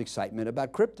there's excitement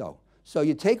about crypto. So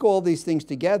you take all these things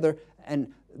together,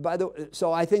 and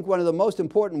so I think one of the most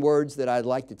important words that I'd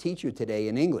like to teach you today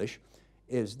in English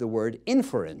is the word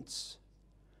inference.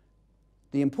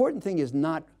 The important thing is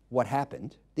not what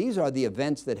happened. These are the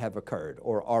events that have occurred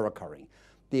or are occurring.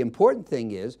 The important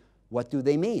thing is, what do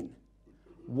they mean?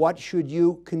 What should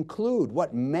you conclude?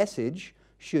 What message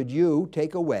should you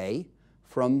take away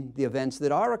from the events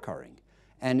that are occurring?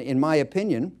 And in my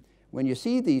opinion, when you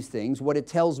see these things, what it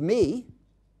tells me,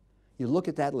 you look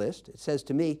at that list, it says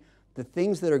to me, the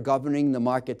things that are governing the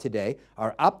market today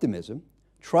are optimism,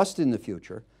 trust in the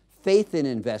future, faith in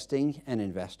investing and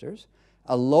investors,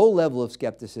 a low level of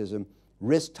skepticism,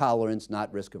 risk tolerance,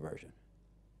 not risk aversion.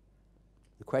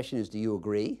 The question is, do you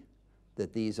agree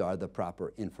that these are the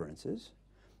proper inferences?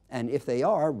 And if they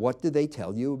are, what do they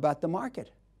tell you about the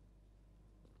market?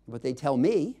 What they tell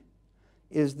me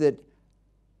is that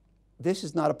this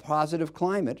is not a positive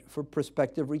climate for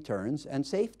prospective returns and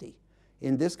safety.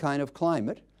 In this kind of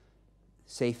climate,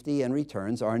 safety and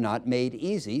returns are not made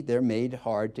easy, they're made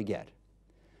hard to get.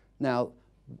 Now,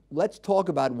 let's talk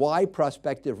about why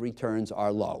prospective returns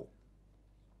are low.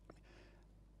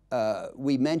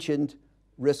 We mentioned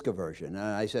risk aversion. And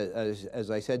I said,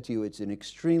 as I said to you, it's an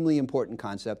extremely important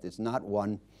concept. It's not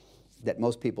one that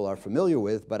most people are familiar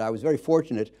with, but I was very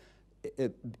fortunate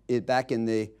back in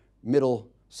the middle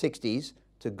 60s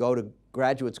to go to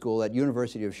graduate school at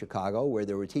University of Chicago, where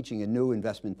they were teaching a new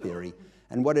investment theory.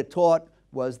 And what it taught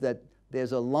was that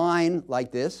there's a line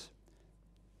like this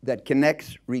that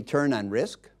connects return on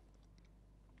risk.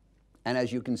 And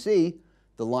as you can see,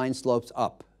 the line slopes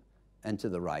up and to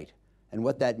the right. And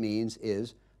what that means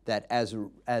is that as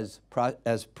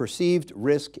perceived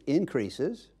risk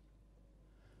increases,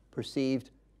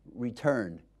 perceived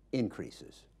return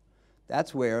increases.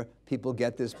 That's where people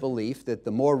get this belief that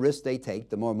the more risk they take,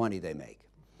 the more money they make.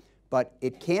 But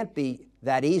it can't be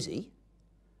that easy,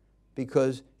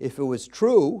 because if it was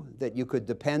true that you could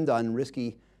depend on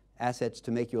risky assets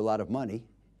to make you a lot of money,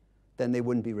 then they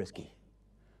wouldn't be risky.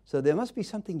 So there must be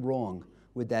something wrong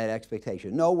with that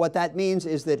expectation. No, what that means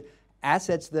is that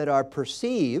assets that are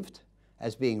perceived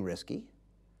as being risky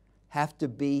have to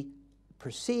be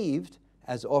perceived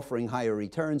as offering higher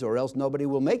returns, or else nobody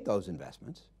will make those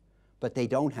investments. But they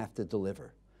don't have to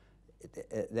deliver.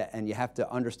 And you have to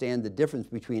understand the difference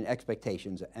between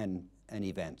expectations and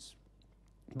events.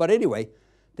 But anyway,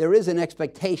 there is an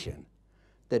expectation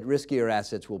that riskier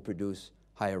assets will produce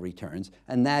higher returns,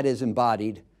 and that is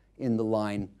embodied in the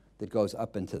line that goes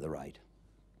up and to the right.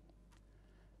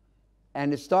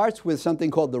 And it starts with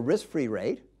something called the risk-free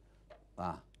rate,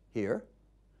 here,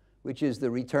 which is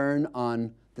the return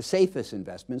on the safest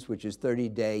investments, which is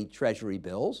 30-day Treasury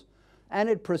bills. And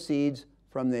it proceeds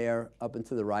from there up and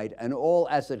to the right, and all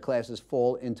asset classes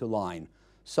fall into line.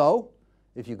 So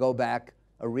if you go back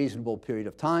a reasonable period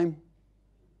of time,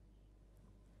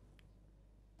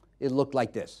 it looked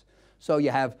like this. So you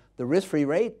have the risk-free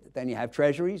rate, then you have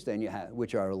treasuries, then you have,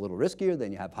 which are a little riskier,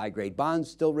 then you have high-grade bonds,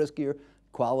 still riskier,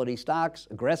 quality stocks,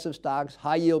 aggressive stocks,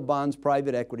 high-yield bonds,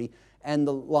 private equity, and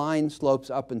the line slopes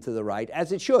up and to the right,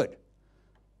 as it should.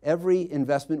 Every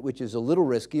investment which is a little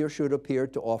riskier should appear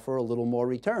to offer a little more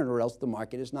return, or else the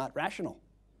market is not rational.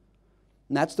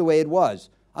 And that's the way it was.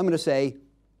 I'm going to say,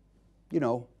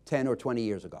 10 or 20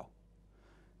 years ago.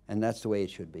 And that's the way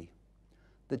it should be.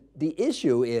 The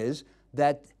issue is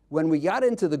that when we got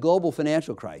into the global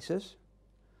financial crisis,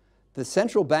 the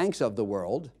central banks of the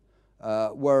world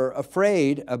were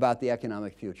afraid about the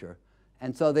economic future,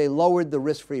 and so they lowered the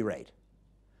risk-free rate.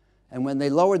 And when they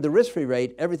lowered the risk-free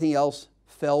rate, everything else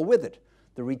fell with it.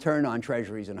 The return on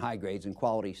treasuries and high grades and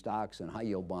quality stocks and high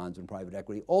yield bonds and private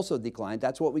equity also declined.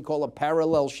 That's what we call a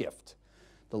parallel shift.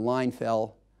 The line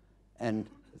fell and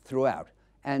throughout.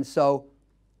 And so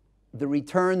the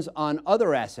returns on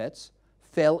other assets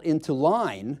fell into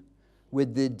line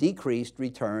with the decreased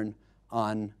return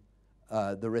on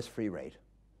the risk-free rate.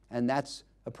 And that's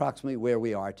approximately where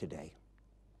we are today.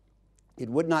 It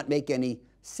would not make any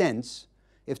sense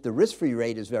if the risk-free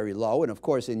rate is very low, and of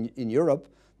course in Europe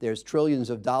there's trillions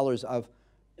of dollars of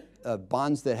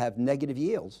bonds that have negative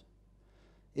yields.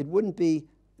 It wouldn't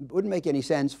make any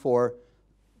sense for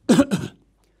the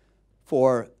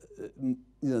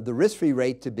risk-free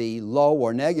rate to be low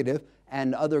or negative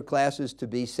and other classes to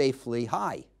be safely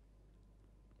high.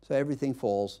 So everything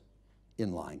falls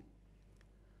in line.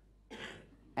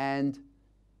 And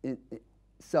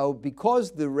so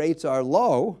because the rates are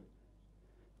low,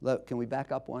 can we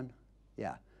back up one?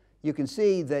 Yeah. You can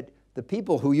see that the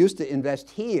people who used to invest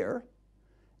here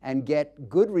and get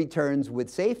good returns with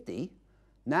safety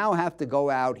now have to go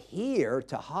out here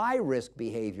to high risk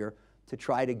behavior to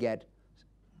try to get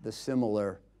the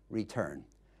similar return.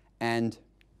 And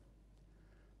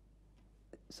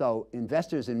so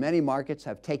investors in many markets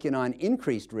have taken on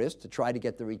increased risk to try to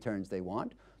get the returns they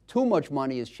want. Too much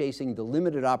money is chasing the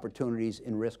limited opportunities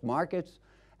in risk markets,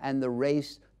 and the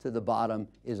race to the bottom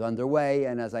is underway.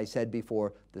 And as I said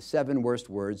before, the 7 worst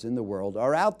words in the world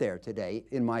are out there today,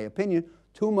 in my opinion.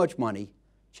 Too much money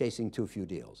chasing too few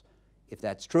deals. If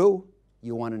that's true,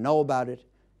 you want to know about it.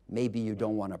 Maybe you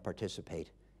don't want to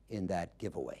participate in that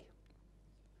giveaway.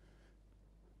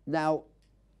 Now,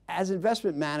 as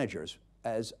investment managers,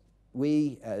 as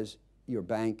your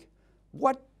bank,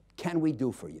 what can we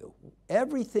do for you?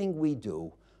 Everything we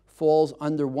do falls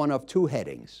under one of 2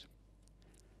 headings: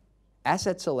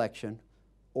 asset selection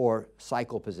or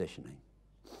cycle positioning.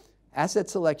 Asset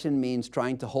selection means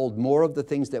trying to hold more of the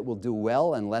things that will do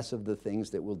well and less of the things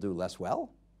that will do less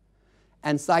well.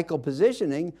 And cycle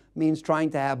positioning means trying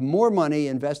to have more money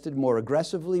invested more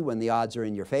aggressively when the odds are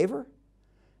in your favor,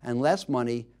 and less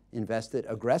money invested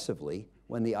aggressively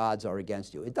when the odds are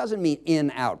against you. It doesn't mean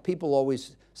in, out. People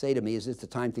always say to me, is it the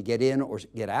time to get in or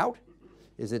get out?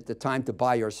 Is it the time to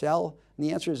buy or sell? And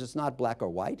the answer is it's not black or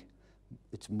white.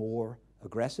 It's more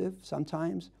aggressive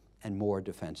sometimes and more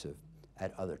defensive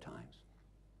at other times.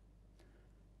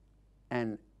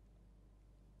 And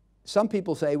some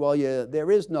people say, well,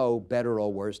 there is no better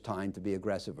or worse time to be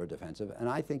aggressive or defensive. And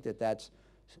I think that that's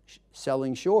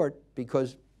selling short,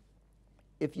 because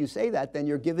if you say that, then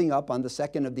you're giving up on the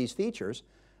second of these features.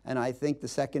 And I think the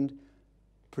second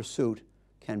pursuit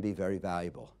can be very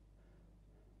valuable.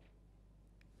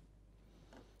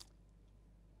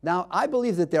 Now, I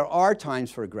believe that there are times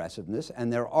for aggressiveness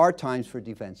and there are times for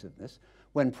defensiveness.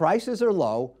 When prices are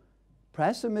low,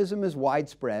 pessimism is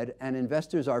widespread and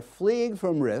investors are fleeing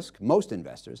from risk, most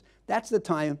investors. That's the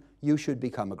time you should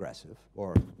become aggressive,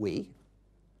 or we.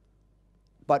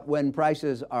 But when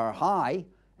prices are high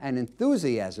and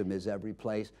enthusiasm is every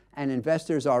place and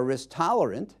investors are risk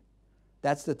tolerant,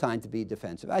 that's the time to be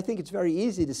defensive. I think it's very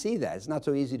easy to see that. It's not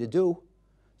so easy to do.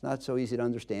 It's not so easy to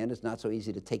understand. It's not so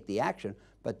easy to take the action.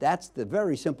 But that's the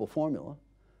very simple formula.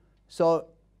 So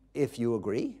if you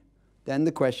agree, then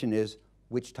the question is,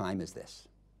 which time is this?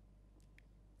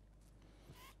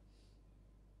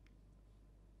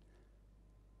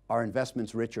 Are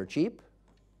investments rich or cheap?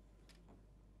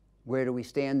 Where do we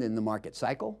stand in the market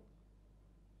cycle?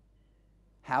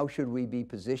 How should we be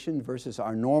positioned versus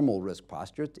our normal risk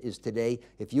posture? Is today,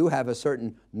 if you have a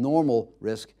certain normal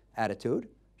risk attitude,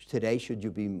 today should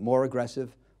you be more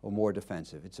aggressive or more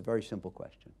defensive? It's a very simple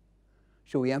question.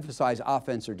 Should we emphasize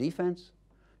offense or defense?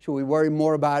 Should we worry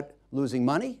more about losing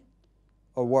money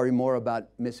or worry more about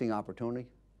missing opportunity?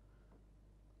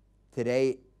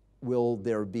 Today, will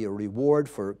there be a reward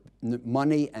for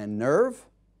money and nerve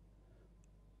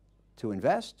to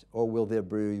invest, or will there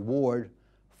be a reward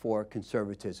for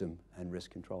conservatism and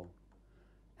risk control?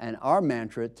 And our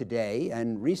mantra today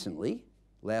and recently,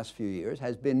 last few years,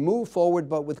 has been move forward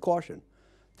but with caution.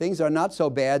 Things are not so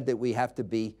bad that we have to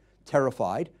be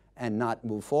terrified and not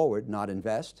move forward, not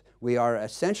invest. We are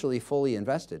essentially fully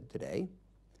invested today,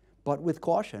 but with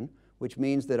caution, which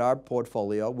means that our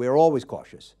portfolio, we're always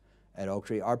cautious at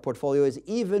Oaktree. Our portfolio is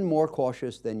even more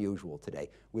cautious than usual today.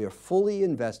 We are fully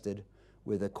invested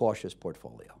with a cautious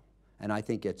portfolio. And I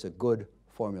think it's a good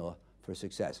formula for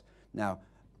success. Now,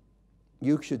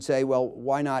 you should say, well,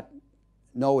 why not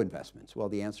no investments? Well,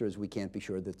 the answer is we can't be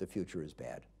sure that the future is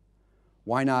bad.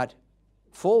 Why not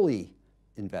fully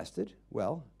invested?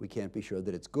 Well, we can't be sure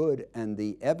that it's good, and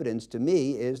the evidence to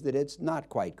me is that it's not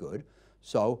quite good.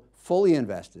 So fully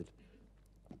invested,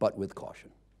 but with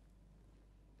caution.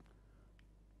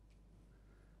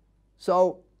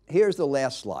 So here's the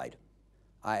last slide.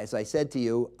 As I said to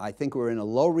you, I think we're in a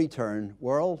low return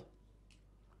world,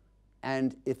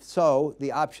 and if so,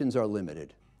 the options are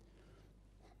limited.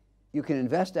 You can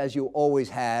invest as you always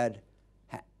had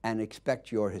and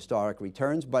expect your historic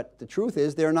returns, but the truth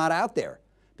is they're not out there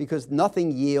because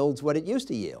nothing yields what it used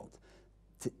to yield.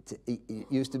 It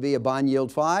used to be a bond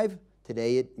yield 5,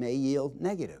 today it may yield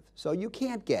negative. So you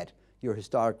can't get your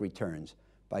historic returns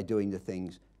by doing the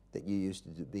things that you used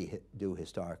to do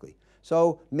historically.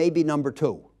 So maybe number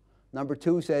 2. Number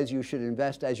 2 says you should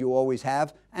invest as you always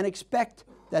have and expect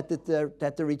that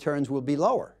the returns will be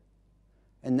lower.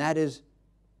 And that is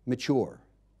mature.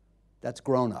 That's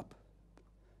grown up.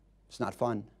 It's not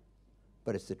fun,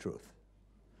 but it's the truth.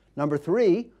 Number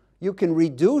 3, you can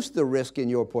reduce the risk in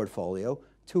your portfolio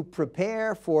to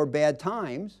prepare for bad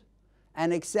times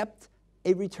and accept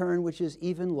a return which is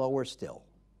even lower still.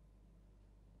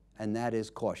 and that is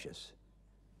cautious.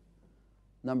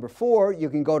 Number 4, you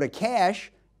can go to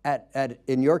cash at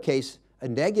in your case, a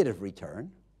negative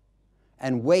return,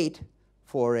 and wait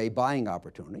for a buying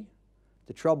opportunity.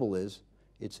 The trouble is,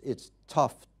 it's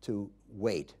tough to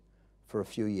wait for a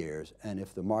few years, and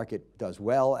if the market does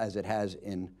well, as it has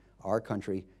in our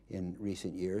country in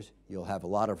recent years, you'll have a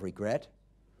lot of regret.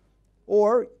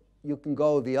 Or you can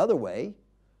go the other way.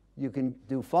 You can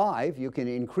do 5. You can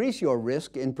increase your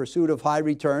risk in pursuit of high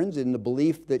returns in the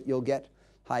belief that you'll get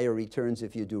higher returns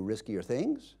if you do riskier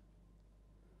things.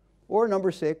 Or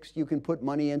number 6, you can put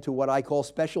money into what I call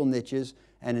special niches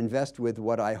and invest with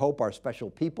what I hope are special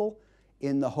people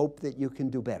in the hope that you can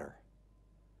do better.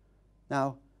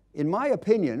 Now, in my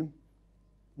opinion,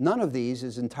 none of these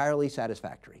is entirely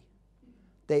satisfactory.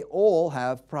 They all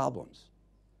have problems.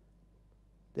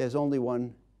 There's only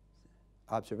one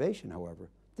observation, however.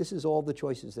 This is all the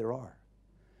choices there are.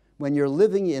 When you're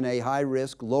living in a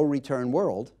high-risk, low-return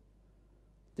world,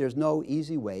 there's no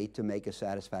easy way to make a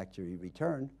satisfactory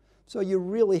return. So you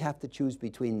really have to choose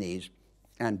between these.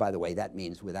 And by the way, that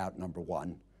means without number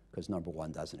 1, because number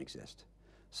 1 doesn't exist.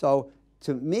 So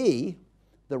to me,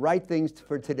 the right things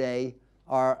for today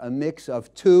are a mix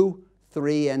of 2,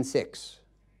 3, and 6.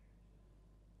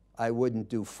 I wouldn't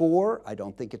do 4. I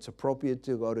don't think it's appropriate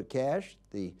to go to cash.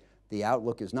 The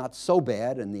outlook is not so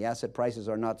bad, and the asset prices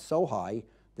are not so high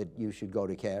that you should go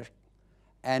to cash.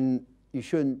 And you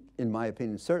shouldn't, in my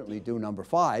opinion, certainly do number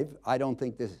 5. I don't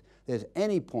think there's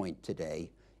any point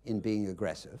today in being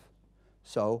aggressive.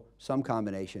 So some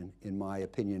combination, in my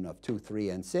opinion, of 2, 3,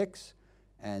 and 6.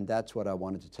 And that's what I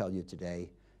wanted to tell you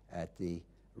today at the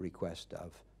request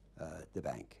of the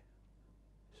bank.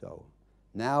 So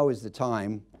now is the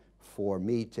time for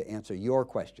me to answer your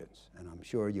questions, and I'm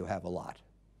sure you have a lot.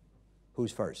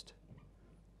 Who's first?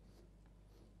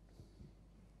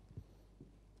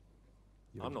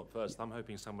 I'm not first. I'm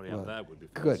hoping somebody out there would be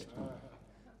first. Good.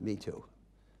 Me too.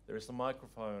 There is the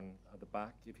microphone at the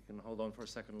back. If you can hold on for a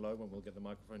second, Logan, we'll get the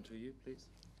microphone to you, please.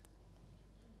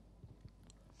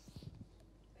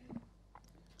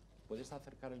 ¿Puedes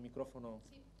acercar el micrófono,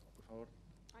 Sí. por favor?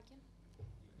 ¿A quién?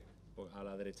 A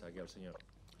la derecha, aquí al señor.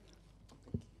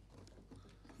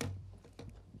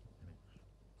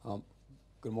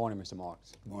 Good morning, Mr.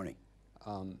 Marks. Good morning.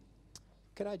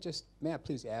 May I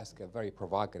please ask a very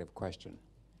provocative question?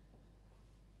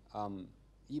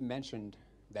 You mentioned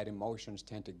that emotions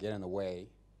tend to get in the way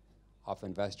of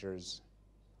investors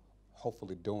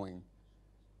hopefully doing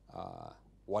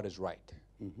what is right.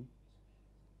 Mm-hmm.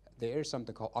 There is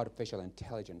something called artificial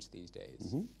intelligence these days.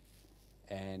 Mm-hmm.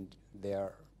 And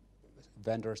their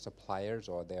vendor suppliers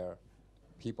or their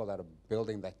people that are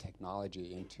building that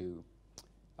technology into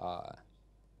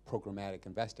programmatic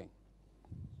investing.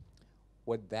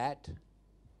 Would that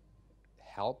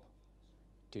help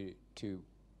to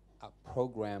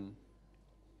program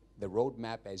the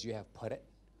roadmap, as you have put it,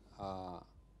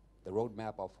 the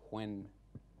roadmap of when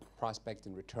prospects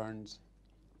and returns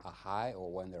are high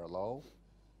or when they're low,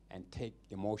 and take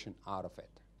emotion out of it?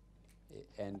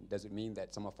 And does it mean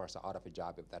that some of us are out of a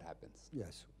job if that happens?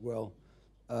 Yes. Well,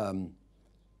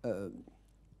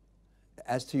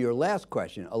 as to your last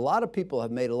question, a lot of people have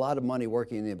made a lot of money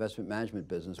working in the investment management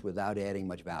business without adding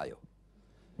much value.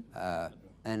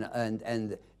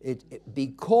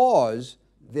 Because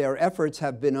their efforts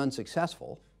have been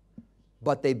unsuccessful,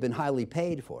 but they've been highly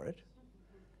paid for it,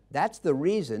 that's the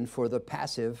reason for the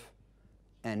passive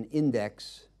and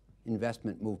index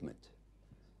investment movement.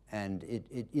 And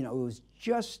it was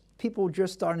just people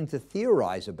just starting to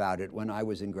theorize about it when I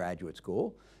was in graduate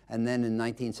school. And then in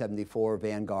 1974,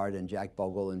 Vanguard and Jack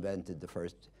Bogle invented the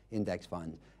first index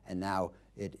fund. And now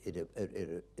it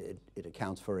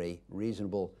accounts for a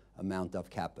reasonable amount of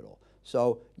capital.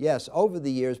 So yes, over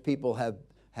the years, people have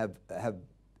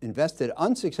invested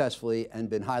unsuccessfully and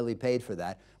been highly paid for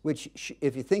that, which,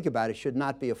 if you think about it, should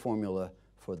not be a formula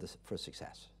for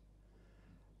success.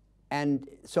 And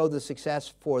so the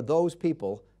success for those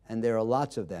people, and there are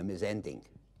lots of them, is ending.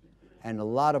 And a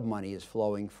lot of money is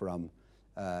flowing from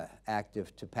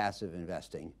active to passive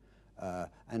investing.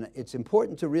 And it's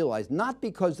important to realize, not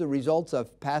because the results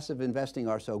of passive investing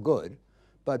are so good,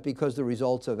 but because the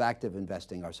results of active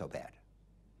investing are so bad.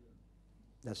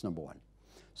 That's number one.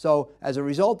 So as a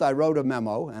result, I wrote a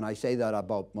memo, and I say that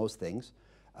about most things,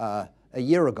 a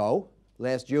year ago,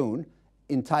 last June,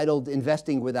 entitled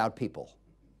Investing Without People.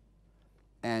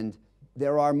 And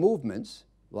there are movements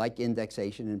like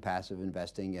indexation and passive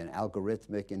investing and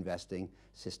algorithmic investing,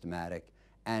 systematic,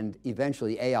 and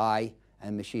eventually AI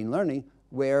and machine learning,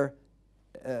 where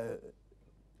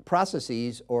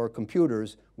processes or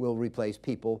computers will replace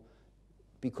people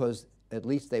because at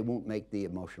least they won't make the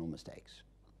emotional mistakes.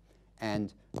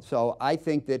 And so I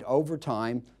think that over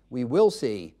time we will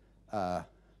see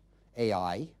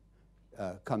AI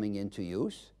coming into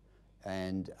use,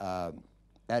 and a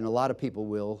lot of people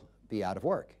will be out of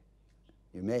work.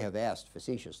 You may have asked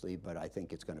facetiously, but I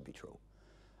think it's going to be true.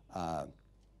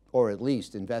 Or at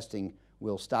least investing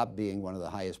will stop being one of the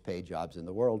highest paid jobs in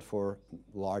the world for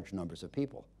large numbers of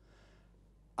people.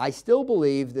 I still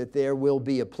believe that there will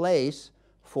be a place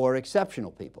for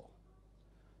exceptional people,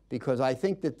 because I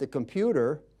think that the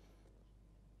computer,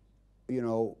 you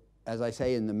know, as I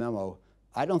say in the memo,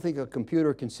 I don't think a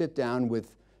computer can sit down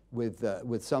with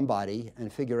somebody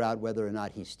and figure out whether or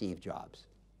not he's Steve Jobs.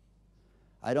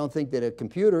 I don't think that a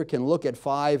computer can look at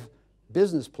 5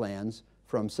 business plans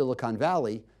from Silicon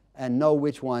Valley and know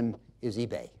which one is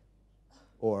eBay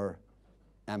or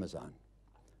Amazon.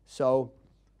 So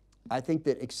I think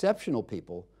that exceptional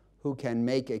people who can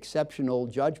make exceptional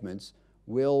judgments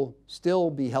will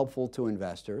still be helpful to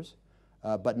investors,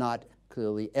 but not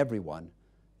clearly everyone.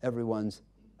 Everyone's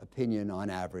opinion on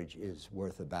average is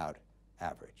worth about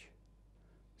average.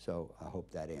 So I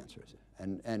hope that answers it.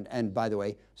 And by the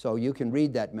way, so you can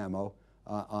read that memo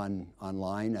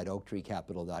online at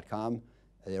oaktreecapital.com.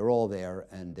 They're all there,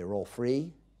 and they're all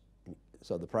free,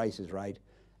 so the price is right,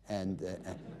 and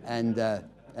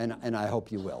I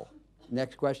hope you will.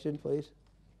 Next question, please.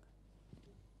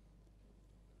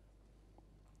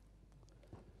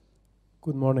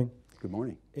 Good morning. Good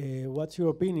morning. What's your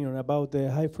opinion about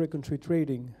the high-frequency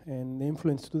trading and the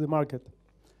influence to the market?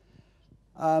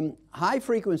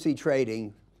 High-frequency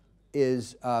trading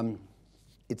is,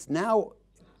 it's now,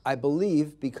 I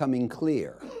believe, becoming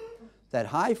clear that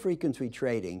high-frequency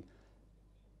trading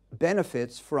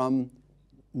benefits from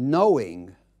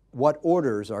knowing what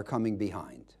orders are coming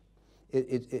behind.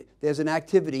 There's an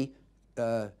activity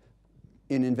in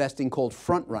investing called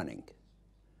front running.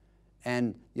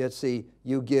 And let's see,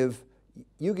 you give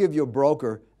your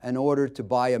broker an order to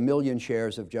buy 1 million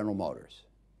shares of General Motors.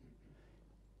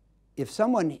 If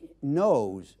someone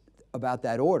knows about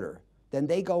that order, then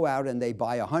they go out and they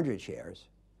buy 100 shares.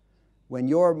 When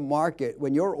your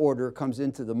order comes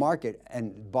into the market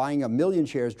and buying 1 million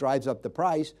shares drives up the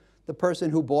price, the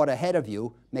person who bought ahead of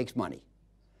you makes money.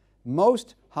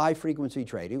 Most high-frequency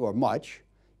trading, or much,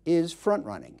 is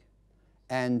front-running.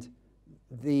 And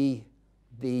the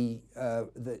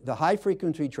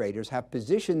high-frequency traders have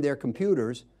positioned their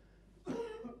computers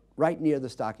right near the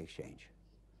stock exchange.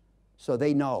 So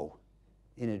they know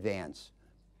in advance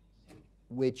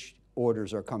which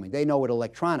orders are coming. They know it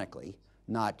electronically,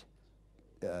 not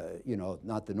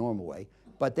the normal way,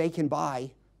 but they can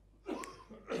buy,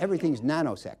 everything's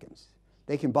nanoseconds.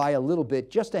 They can buy a little bit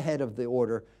just ahead of the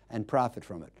order and profit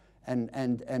from it.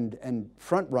 And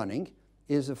front running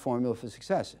is a formula for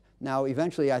success. Now,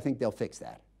 eventually, I think they'll fix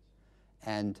that.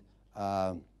 And,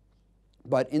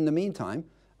 but in the meantime,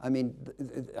 I mean,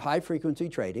 high-frequency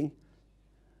trading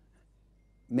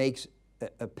makes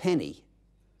a penny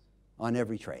on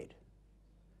every trade.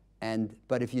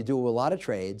 But if you do a lot of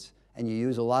trades and you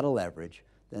use a lot of leverage,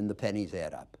 then the pennies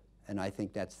add up. And I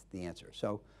think that's the answer.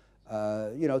 So,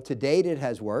 to date it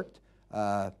has worked,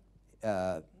 and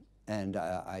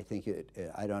I think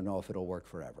I don't know if it'll work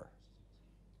forever.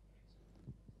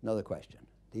 Another question.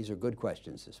 These are good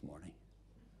questions this morning.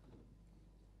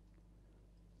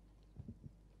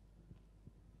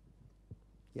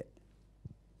 Yeah.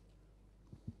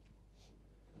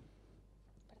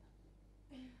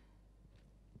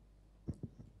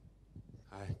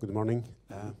 Hi, good morning.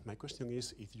 My question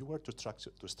is, if you were to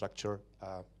structure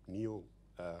a new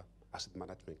asset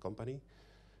management company,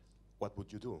 what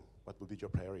would you do? What would be your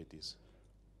priorities?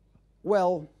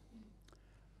 Well,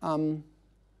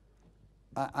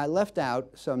 I left out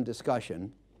some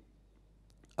discussion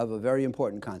of a very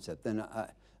important concept. And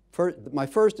my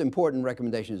first important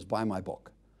recommendation is buy my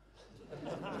book.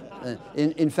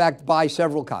 In fact, buy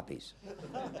several copies.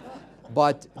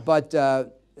 But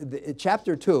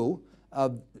chapter 2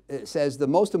 says the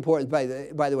most important, by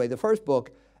the way, the first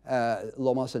book,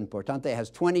 Lo Más Importante, has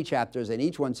 20 chapters, and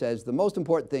each one says the most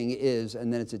important thing is,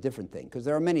 and then it's a different thing, because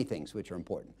there are many things which are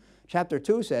important. Chapter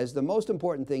 2 says the most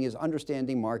important thing is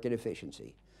understanding market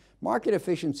efficiency. Market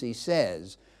efficiency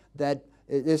says that,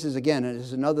 this is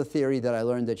another theory that I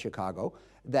learned at Chicago,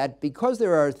 that because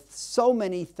there are so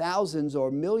many thousands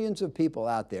or millions of people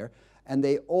out there, and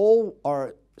they all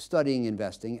are studying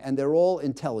investing, and they're all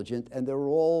intelligent, and they're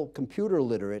all computer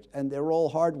literate, and they're all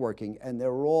hardworking, and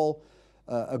they're all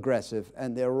aggressive,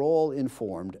 and they're all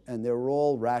informed, and they're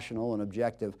all rational and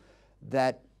objective,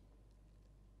 that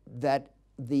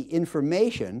the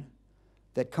information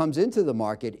that comes into the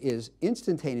market is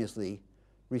instantaneously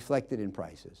reflected in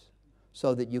prices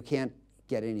so that you can't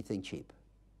get anything cheap.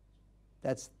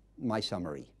 That's my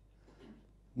summary.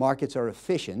 Markets are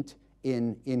efficient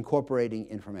in incorporating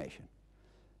information.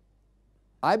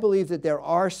 I believe that there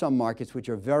are some markets which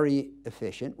are very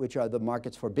efficient, which are the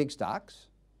markets for big stocks.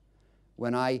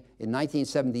 In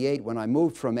 1978, when I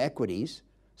moved from equities,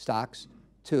 stocks,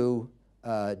 to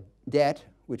debt,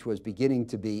 which was beginning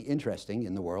to be interesting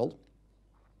in the world,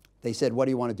 they said, what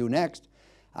do you want to do next?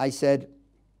 I said,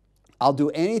 I'll do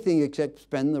anything except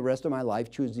spend the rest of my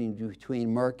life choosing between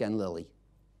Merck and Lilly.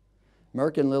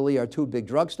 Merck and Lilly are two big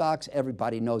drug stocks.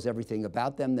 Everybody knows everything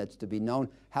about them that's to be known.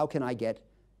 How can I get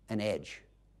an edge?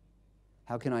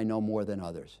 How can I know more than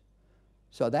others?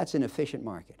 So that's an efficient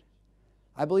market.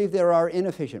 I believe there are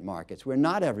inefficient markets where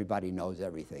not everybody knows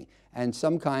everything. And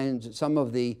some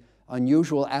of the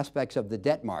unusual aspects of the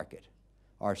debt market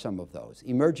are some of those.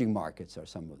 Emerging markets are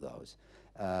some of those,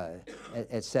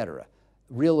 et cetera.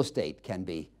 Real estate can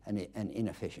be an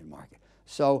inefficient market.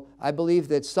 So I believe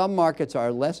that some markets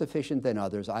are less efficient than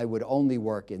others. I would only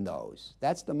work in those.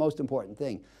 That's the most important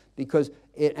thing, because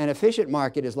an efficient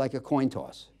market is like a coin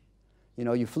toss. You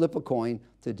know, you flip a coin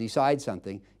to decide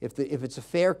something. If it's a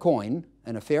fair coin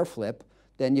and a fair flip,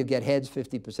 then you get heads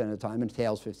 50% of the time and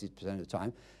tails 50% of the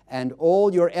time. And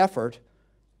all your effort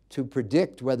to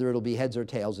predict whether it'll be heads or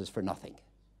tails is for nothing.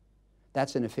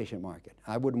 That's an efficient market.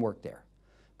 I wouldn't work there.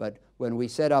 But when we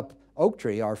set up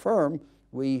Oaktree, our firm,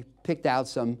 we picked out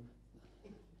some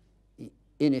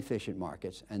inefficient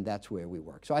markets, and that's where we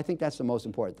work. So I think that's the most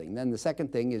important thing. Then the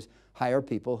second thing is hire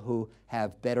people who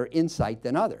have better insight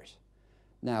than others.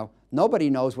 Now, nobody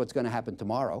knows what's going to happen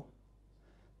tomorrow,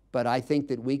 but I think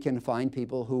that we can find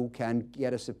people who can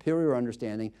get a superior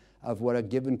understanding of what a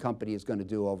given company is going to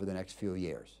do over the next few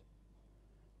years.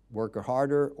 Work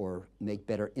harder or make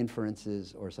better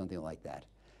inferences or something like that.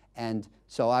 And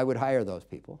so I would hire those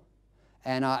people.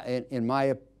 And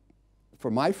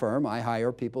for my firm, I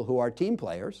hire people who are team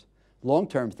players,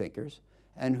 long-term thinkers,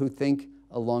 and who think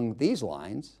along these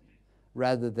lines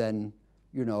rather than,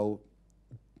 you know,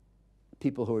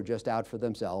 people who are just out for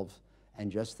themselves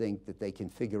and just think that they can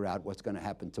figure out what's going to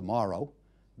happen tomorrow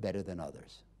better than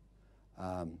others.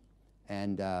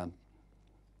 And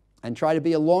try to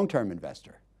be a long-term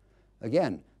investor.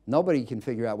 Again, nobody can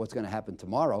figure out what's going to happen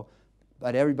tomorrow,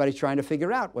 but everybody's trying to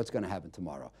figure out what's going to happen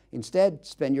tomorrow. Instead,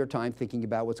 spend your time thinking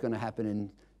about what's going to happen in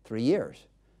 3 years,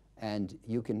 and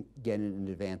you can get an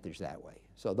advantage that way.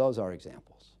 So those are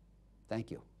examples. Thank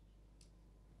you.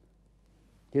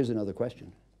 Here's another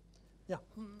question. Yeah.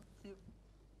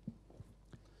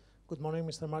 Good morning,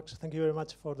 Mr. Marx. Thank you very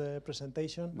much for the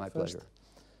presentation. My pleasure.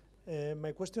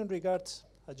 My question regards,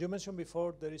 as you mentioned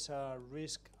before, there is a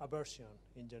risk aversion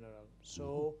in general.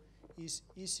 So it's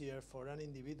easier for an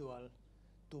individual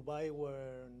to buy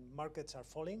when markets are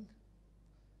falling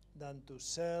than to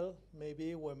sell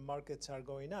maybe when markets are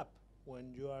going up,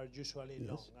 when you are usually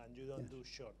long and you don't do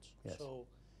shorts. Yes. So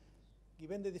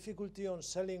given the difficulty on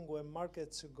selling when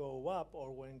markets go up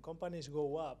or when companies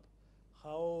go up,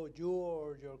 how you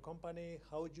or your company,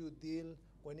 how you deal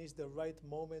when is the right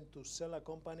moment to sell a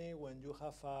company when you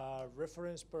have a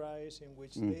reference price in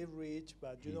which they reach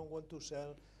but you don't want to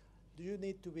sell? Do you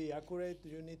need to be accurate? Do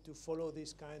you need to follow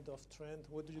this kind of trend?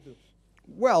 What do you do?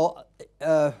 Well,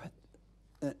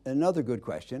 another good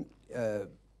question.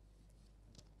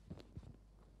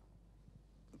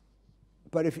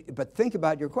 But think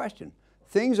about your question.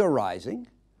 Things are rising.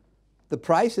 The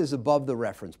price is above the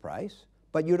reference price,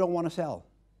 but you don't want to sell.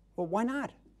 Well, why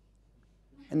not?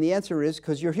 And the answer is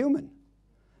because you're human.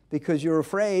 Because you're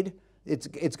afraid,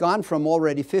 it's gone from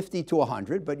already 50 to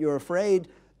 100, but you're afraid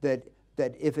that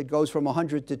if it goes from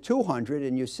 100 to 200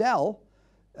 and you sell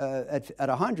at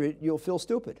 100, you'll feel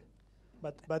stupid.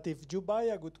 But if you buy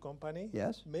a good company,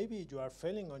 yes, maybe you are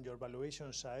failing on your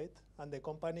valuation side, and the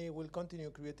company will continue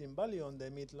creating value on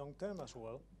the mid-long term as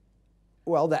well.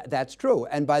 Well, that's true.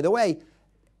 And by the way,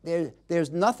 there's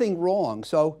nothing wrong.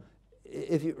 So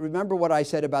if you remember what I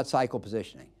said about cycle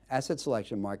positioning, asset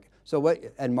selection,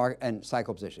 and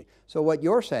cycle positioning. So what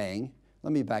you're saying,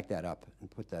 let me back that up and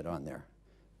put that on there,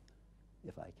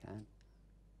 if I can.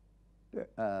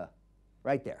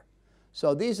 Right there.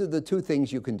 So these are the two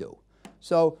things you can do.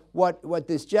 So what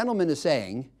this gentleman is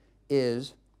saying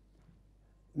is,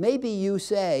 maybe you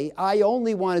say, I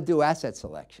only want to do asset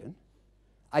selection.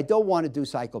 I don't want to do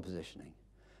cycle positioning.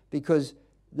 Because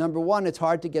number one, it's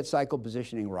hard to get cycle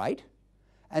positioning right.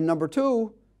 And number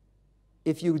two,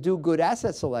 if you do good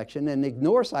asset selection and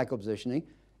ignore cycle positioning,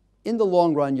 in the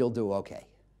long run, you'll do okay.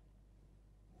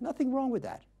 Nothing wrong with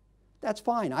that. That's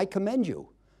fine. I commend you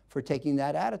for taking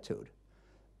that attitude.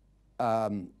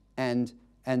 And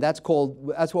And that's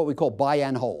what we call buy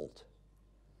and hold.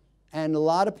 And a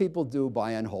lot of people do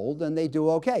buy and hold, and they do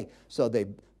okay. So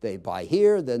they buy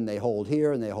here, then they hold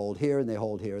here, and they hold here, and they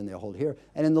hold here, and they hold here.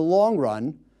 And in the long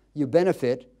run, you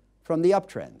benefit from the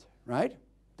uptrend, right?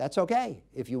 That's okay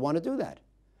if you want to do that.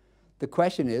 The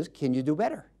question is, can you do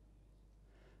better?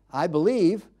 I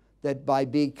believe that by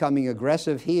becoming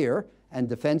aggressive here and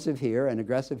defensive here and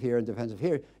aggressive here and defensive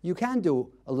here, you can do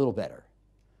a little better.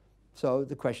 So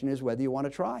the question is whether you want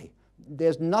to try.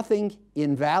 There's nothing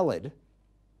invalid,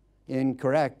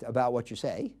 incorrect about what you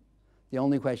say. The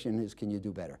only question is, can you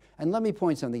do better? And let me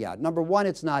point something out. Number one,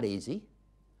 it's not easy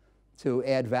to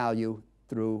add value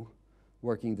through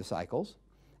working the cycles.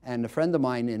 And a friend of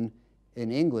mine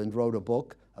in England wrote a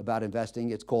book about investing.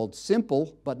 It's called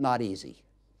Simple But Not Easy.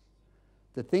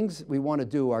 The things we want to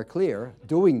do are clear.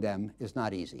 Doing them is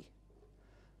not easy.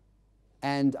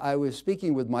 And I was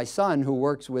speaking with my son, who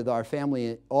works with our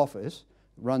family office,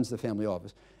 runs the family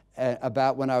office,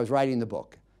 about when I was writing the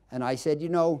book. And I said, you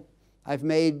know, I've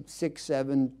made 6,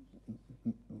 7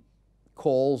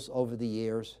 calls over the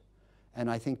years, and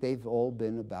I think they've all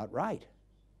been about right.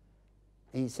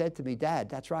 And he said to me, Dad,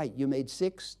 that's right. You made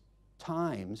 6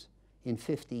 times in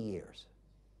 50 years.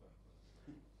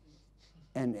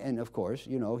 And of course,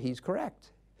 you know, he's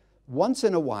correct. Once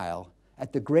in a while,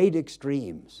 at the great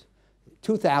extremes,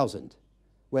 2000,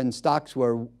 when stocks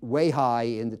were way high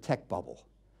in the tech bubble,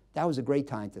 that was a great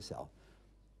time to sell.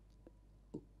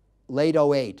 Late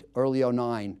 08, early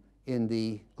 09, in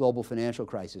the global financial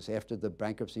crisis after the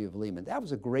bankruptcy of Lehman, that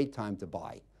was a great time to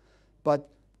buy. But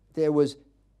there was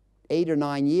 8 or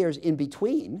 9 years in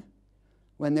between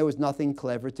when there was nothing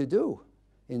clever to do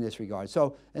in this regard.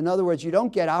 So in other words, you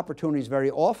don't get opportunities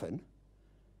very often,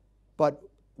 but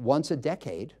once a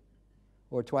decade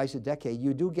or twice a decade,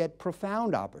 you do get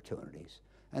profound opportunities.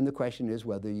 And the question is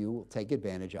whether you will take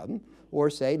advantage of them or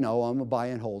say, no, I'm a buy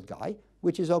and hold guy,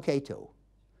 which is okay too.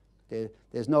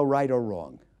 There's no right or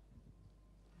wrong.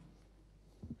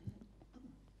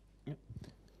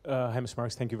 Hi, Mr.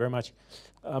 Marks, thank you very much.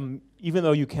 Even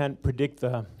though you can't predict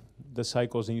the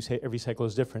cycles, and you say every cycle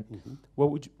is different,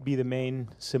 what would be the main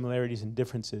similarities and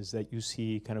differences that you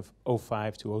see kind of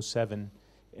 05 to 07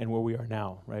 and where we are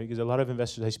now, right? Because a lot of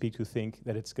investors I speak to think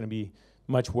that it's going to be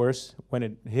much worse when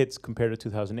it hits compared to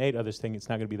 2008. Others think it's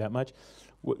not going to be that much.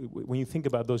 When you think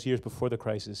about those years before the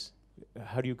crisis,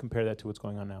 how do you compare that to what's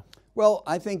going on now? Well,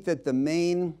 I think that the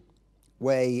main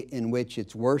way in which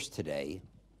it's worse today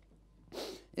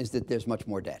is that there's much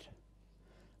more debt.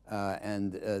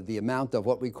 And the amount of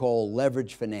what we call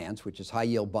leverage finance, which is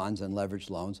high-yield bonds and leveraged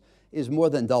loans, is more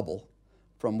than double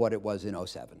from what it was in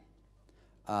 07.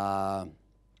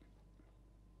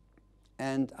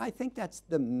 And I think that's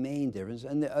the main difference.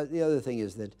 And the other thing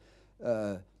is that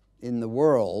in the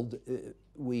world,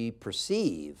 we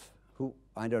perceive,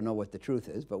 I don't know what the truth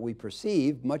is, but we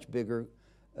perceive much bigger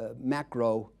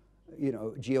macro,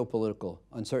 geopolitical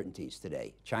uncertainties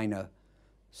today. China,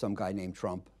 some guy named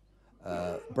Trump,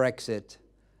 Brexit,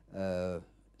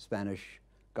 Spanish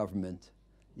government,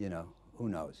 who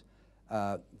knows.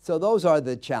 So those are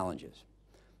the challenges.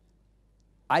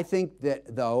 I think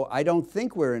that, though, I don't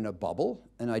think we're in a bubble,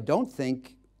 and I don't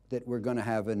think that we're going to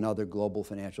have another global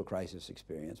financial crisis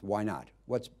experience. Why not?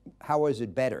 How is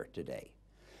it better today?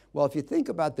 Well, if you think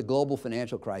about the global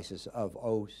financial crisis of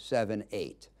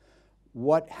 07-08,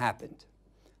 what happened?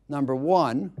 Number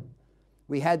one,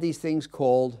 we had these things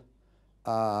called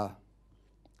subprime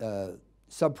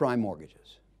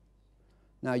mortgages.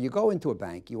 Now, you go into a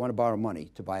bank, you want to borrow money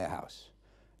to buy a house.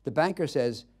 The banker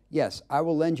says, yes, I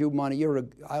will lend you money.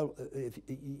 If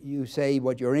you say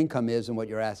what your income is and what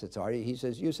your assets are, he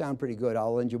says, you sound pretty good,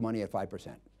 I'll lend you money at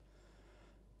 5%.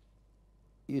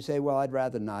 You say, well, I'd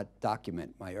rather not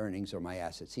document my earnings or my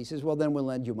assets. He says, well, then we'll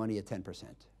lend you money at 10%.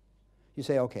 You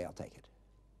say, okay, I'll take it.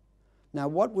 Now,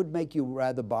 what would make you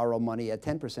rather borrow money at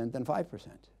 10% than 5%?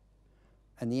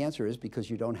 And the answer is because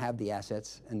you don't have the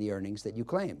assets and the earnings that you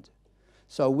claimed.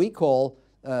 So we call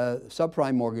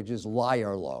subprime mortgages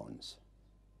liar loans.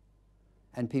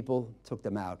 And people took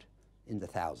them out in the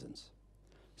thousands.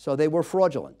 So they were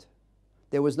fraudulent.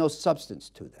 There was no substance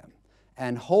to them.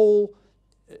 And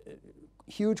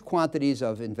huge quantities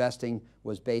of investing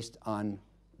was based on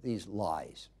these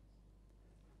lies.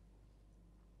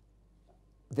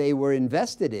 They were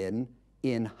invested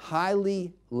in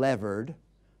highly levered,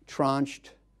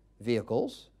 tranched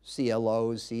vehicles,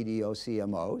 CLOs, CDOs,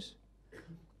 CMOs,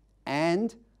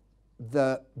 and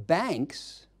the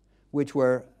banks, which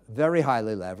were very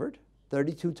highly levered,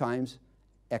 32 times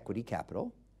equity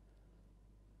capital,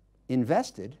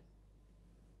 invested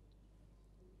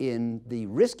in the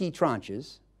risky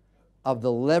tranches of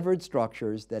the levered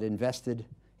structures that invested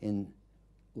in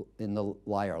the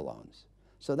liar loans.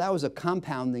 So that was a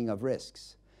compounding of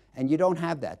risks. And you don't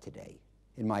have that today,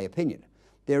 in my opinion.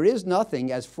 There is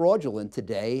nothing as fraudulent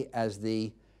today as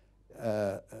the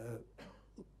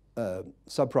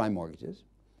subprime mortgages.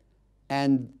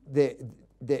 And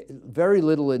very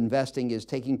little investing is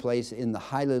taking place in the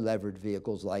highly levered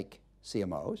vehicles like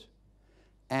CMOs.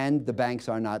 And the banks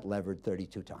are not levered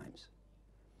 32 times.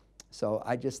 So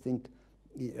I just think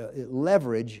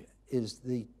leverage is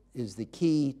the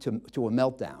key to a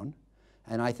meltdown.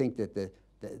 And I think that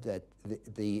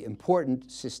the important,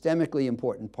 systemically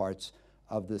important parts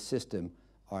of the system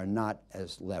are not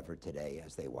as levered today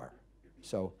as they were.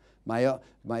 So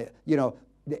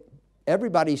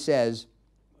everybody says,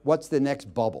 what's the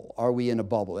next bubble? Are we in a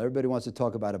bubble? Everybody wants to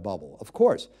talk about a bubble. Of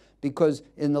course, because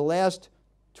in the last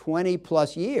 20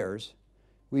 plus years,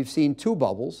 we've seen two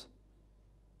bubbles,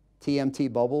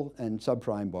 TMT bubble and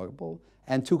subprime bubble,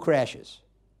 and two crashes.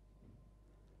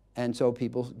 And so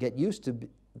people get used to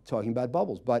talking about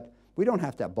bubbles. But we don't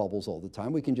have to have bubbles all the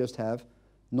time. We can just have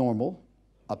normal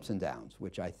ups and downs,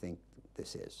 which I think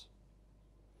this is.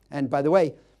 And by the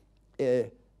way,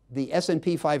 the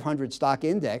S&P 500 stock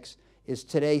index is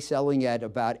today selling at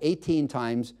about 18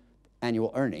 times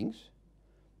annual earnings.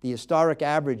 The historic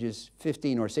average is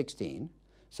 15 or 16.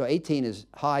 So 18 is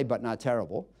high but not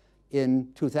terrible.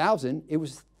 In 2000, it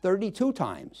was 32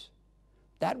 times.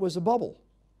 That was a bubble.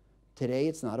 Today,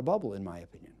 it's not a bubble, in my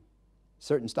opinion.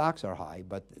 Certain stocks are high,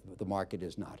 but the market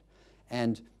is not.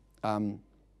 And, I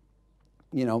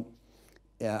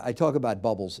talk about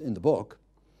bubbles in the book,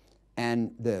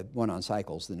 and the one on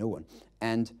cycles, the new one.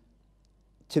 And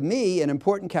to me, an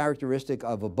important characteristic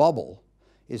of a bubble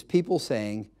is people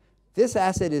saying, this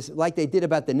asset is like they did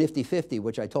about the Nifty 50,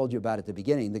 which I told you about at the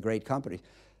beginning, the great companies.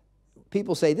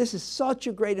 People say, this is such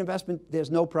a great investment,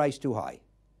 there's no price too high.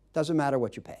 Doesn't matter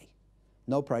what you pay.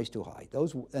 No price too high.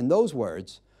 Those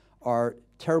words are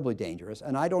terribly dangerous,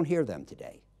 and I don't hear them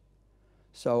today.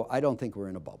 So I don't think we're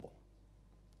in a bubble.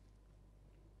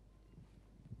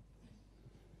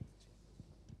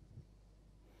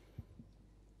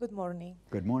 Good morning.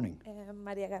 Good morning.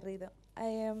 Maria Garrido.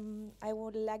 I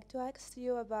would like to ask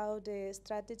you about the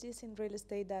strategies in real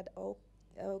estate that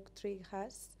Oaktree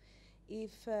has.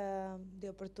 If the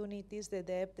opportunities, the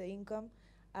debt, the income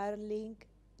are linked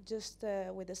just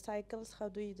with the cycles, how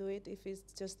do you do it? If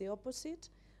it's just the opposite,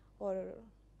 or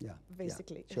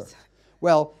basically? Yeah, sure.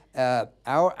 Well,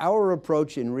 our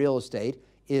approach in real estate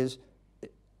is,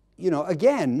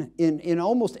 again, in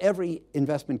almost every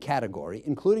investment category,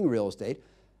 including real estate,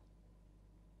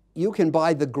 you can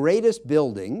buy the greatest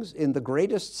buildings in the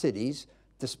greatest cities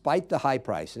despite the high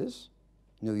prices,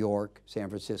 New York, San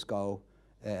Francisco,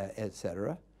 et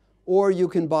cetera, or you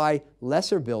can buy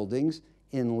lesser buildings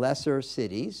in lesser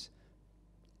cities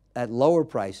at lower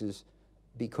prices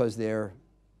because they're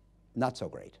not so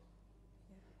great.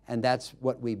 And that's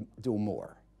what we do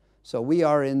more. So we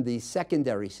are in the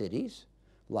secondary cities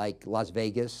like Las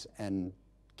Vegas and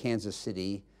Kansas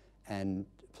City and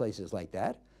places like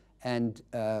that. And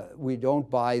we don't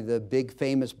buy the big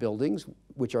famous buildings,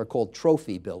 which are called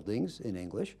trophy buildings in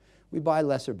English. We buy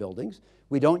lesser buildings.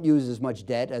 We don't use as much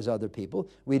debt as other people.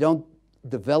 We don't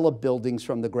develop buildings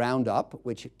from the ground up,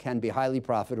 which can be highly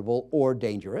profitable or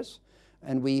dangerous.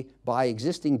 And we buy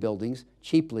existing buildings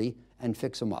cheaply and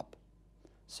fix them up.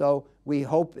 So we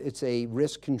hope it's a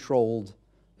risk-controlled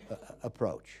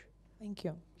approach. Thank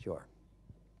you. Sure.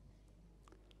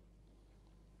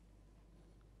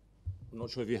 I'm not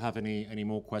sure if you have any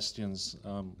more questions.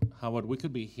 Howard, we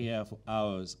could be here for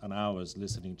hours and hours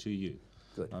listening to you.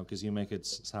 Good. Because you make it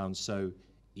sound so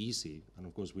easy. And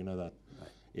of course, we know that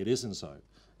it isn't so.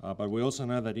 But we also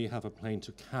know that you have a plane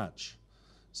to catch.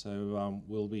 So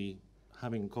we'll be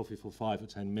having coffee for 5 or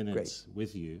 10 minutes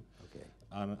with you. Okay.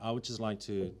 And I would just like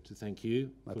to thank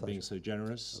you My for pleasure. being so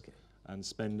generous and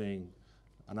spending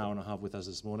an hour and a half with us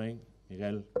this morning.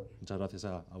 Miguel, muchas gracias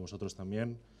a vosotros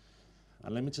también.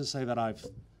 And let me just say that I've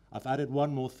added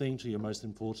one more thing to your most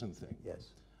important thing.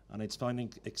 Yes. And it's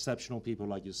finding exceptional people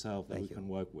like yourself that we can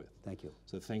work with. Thank you.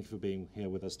 So thank you for being here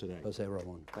with us today. Jose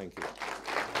Ramon. Thank you.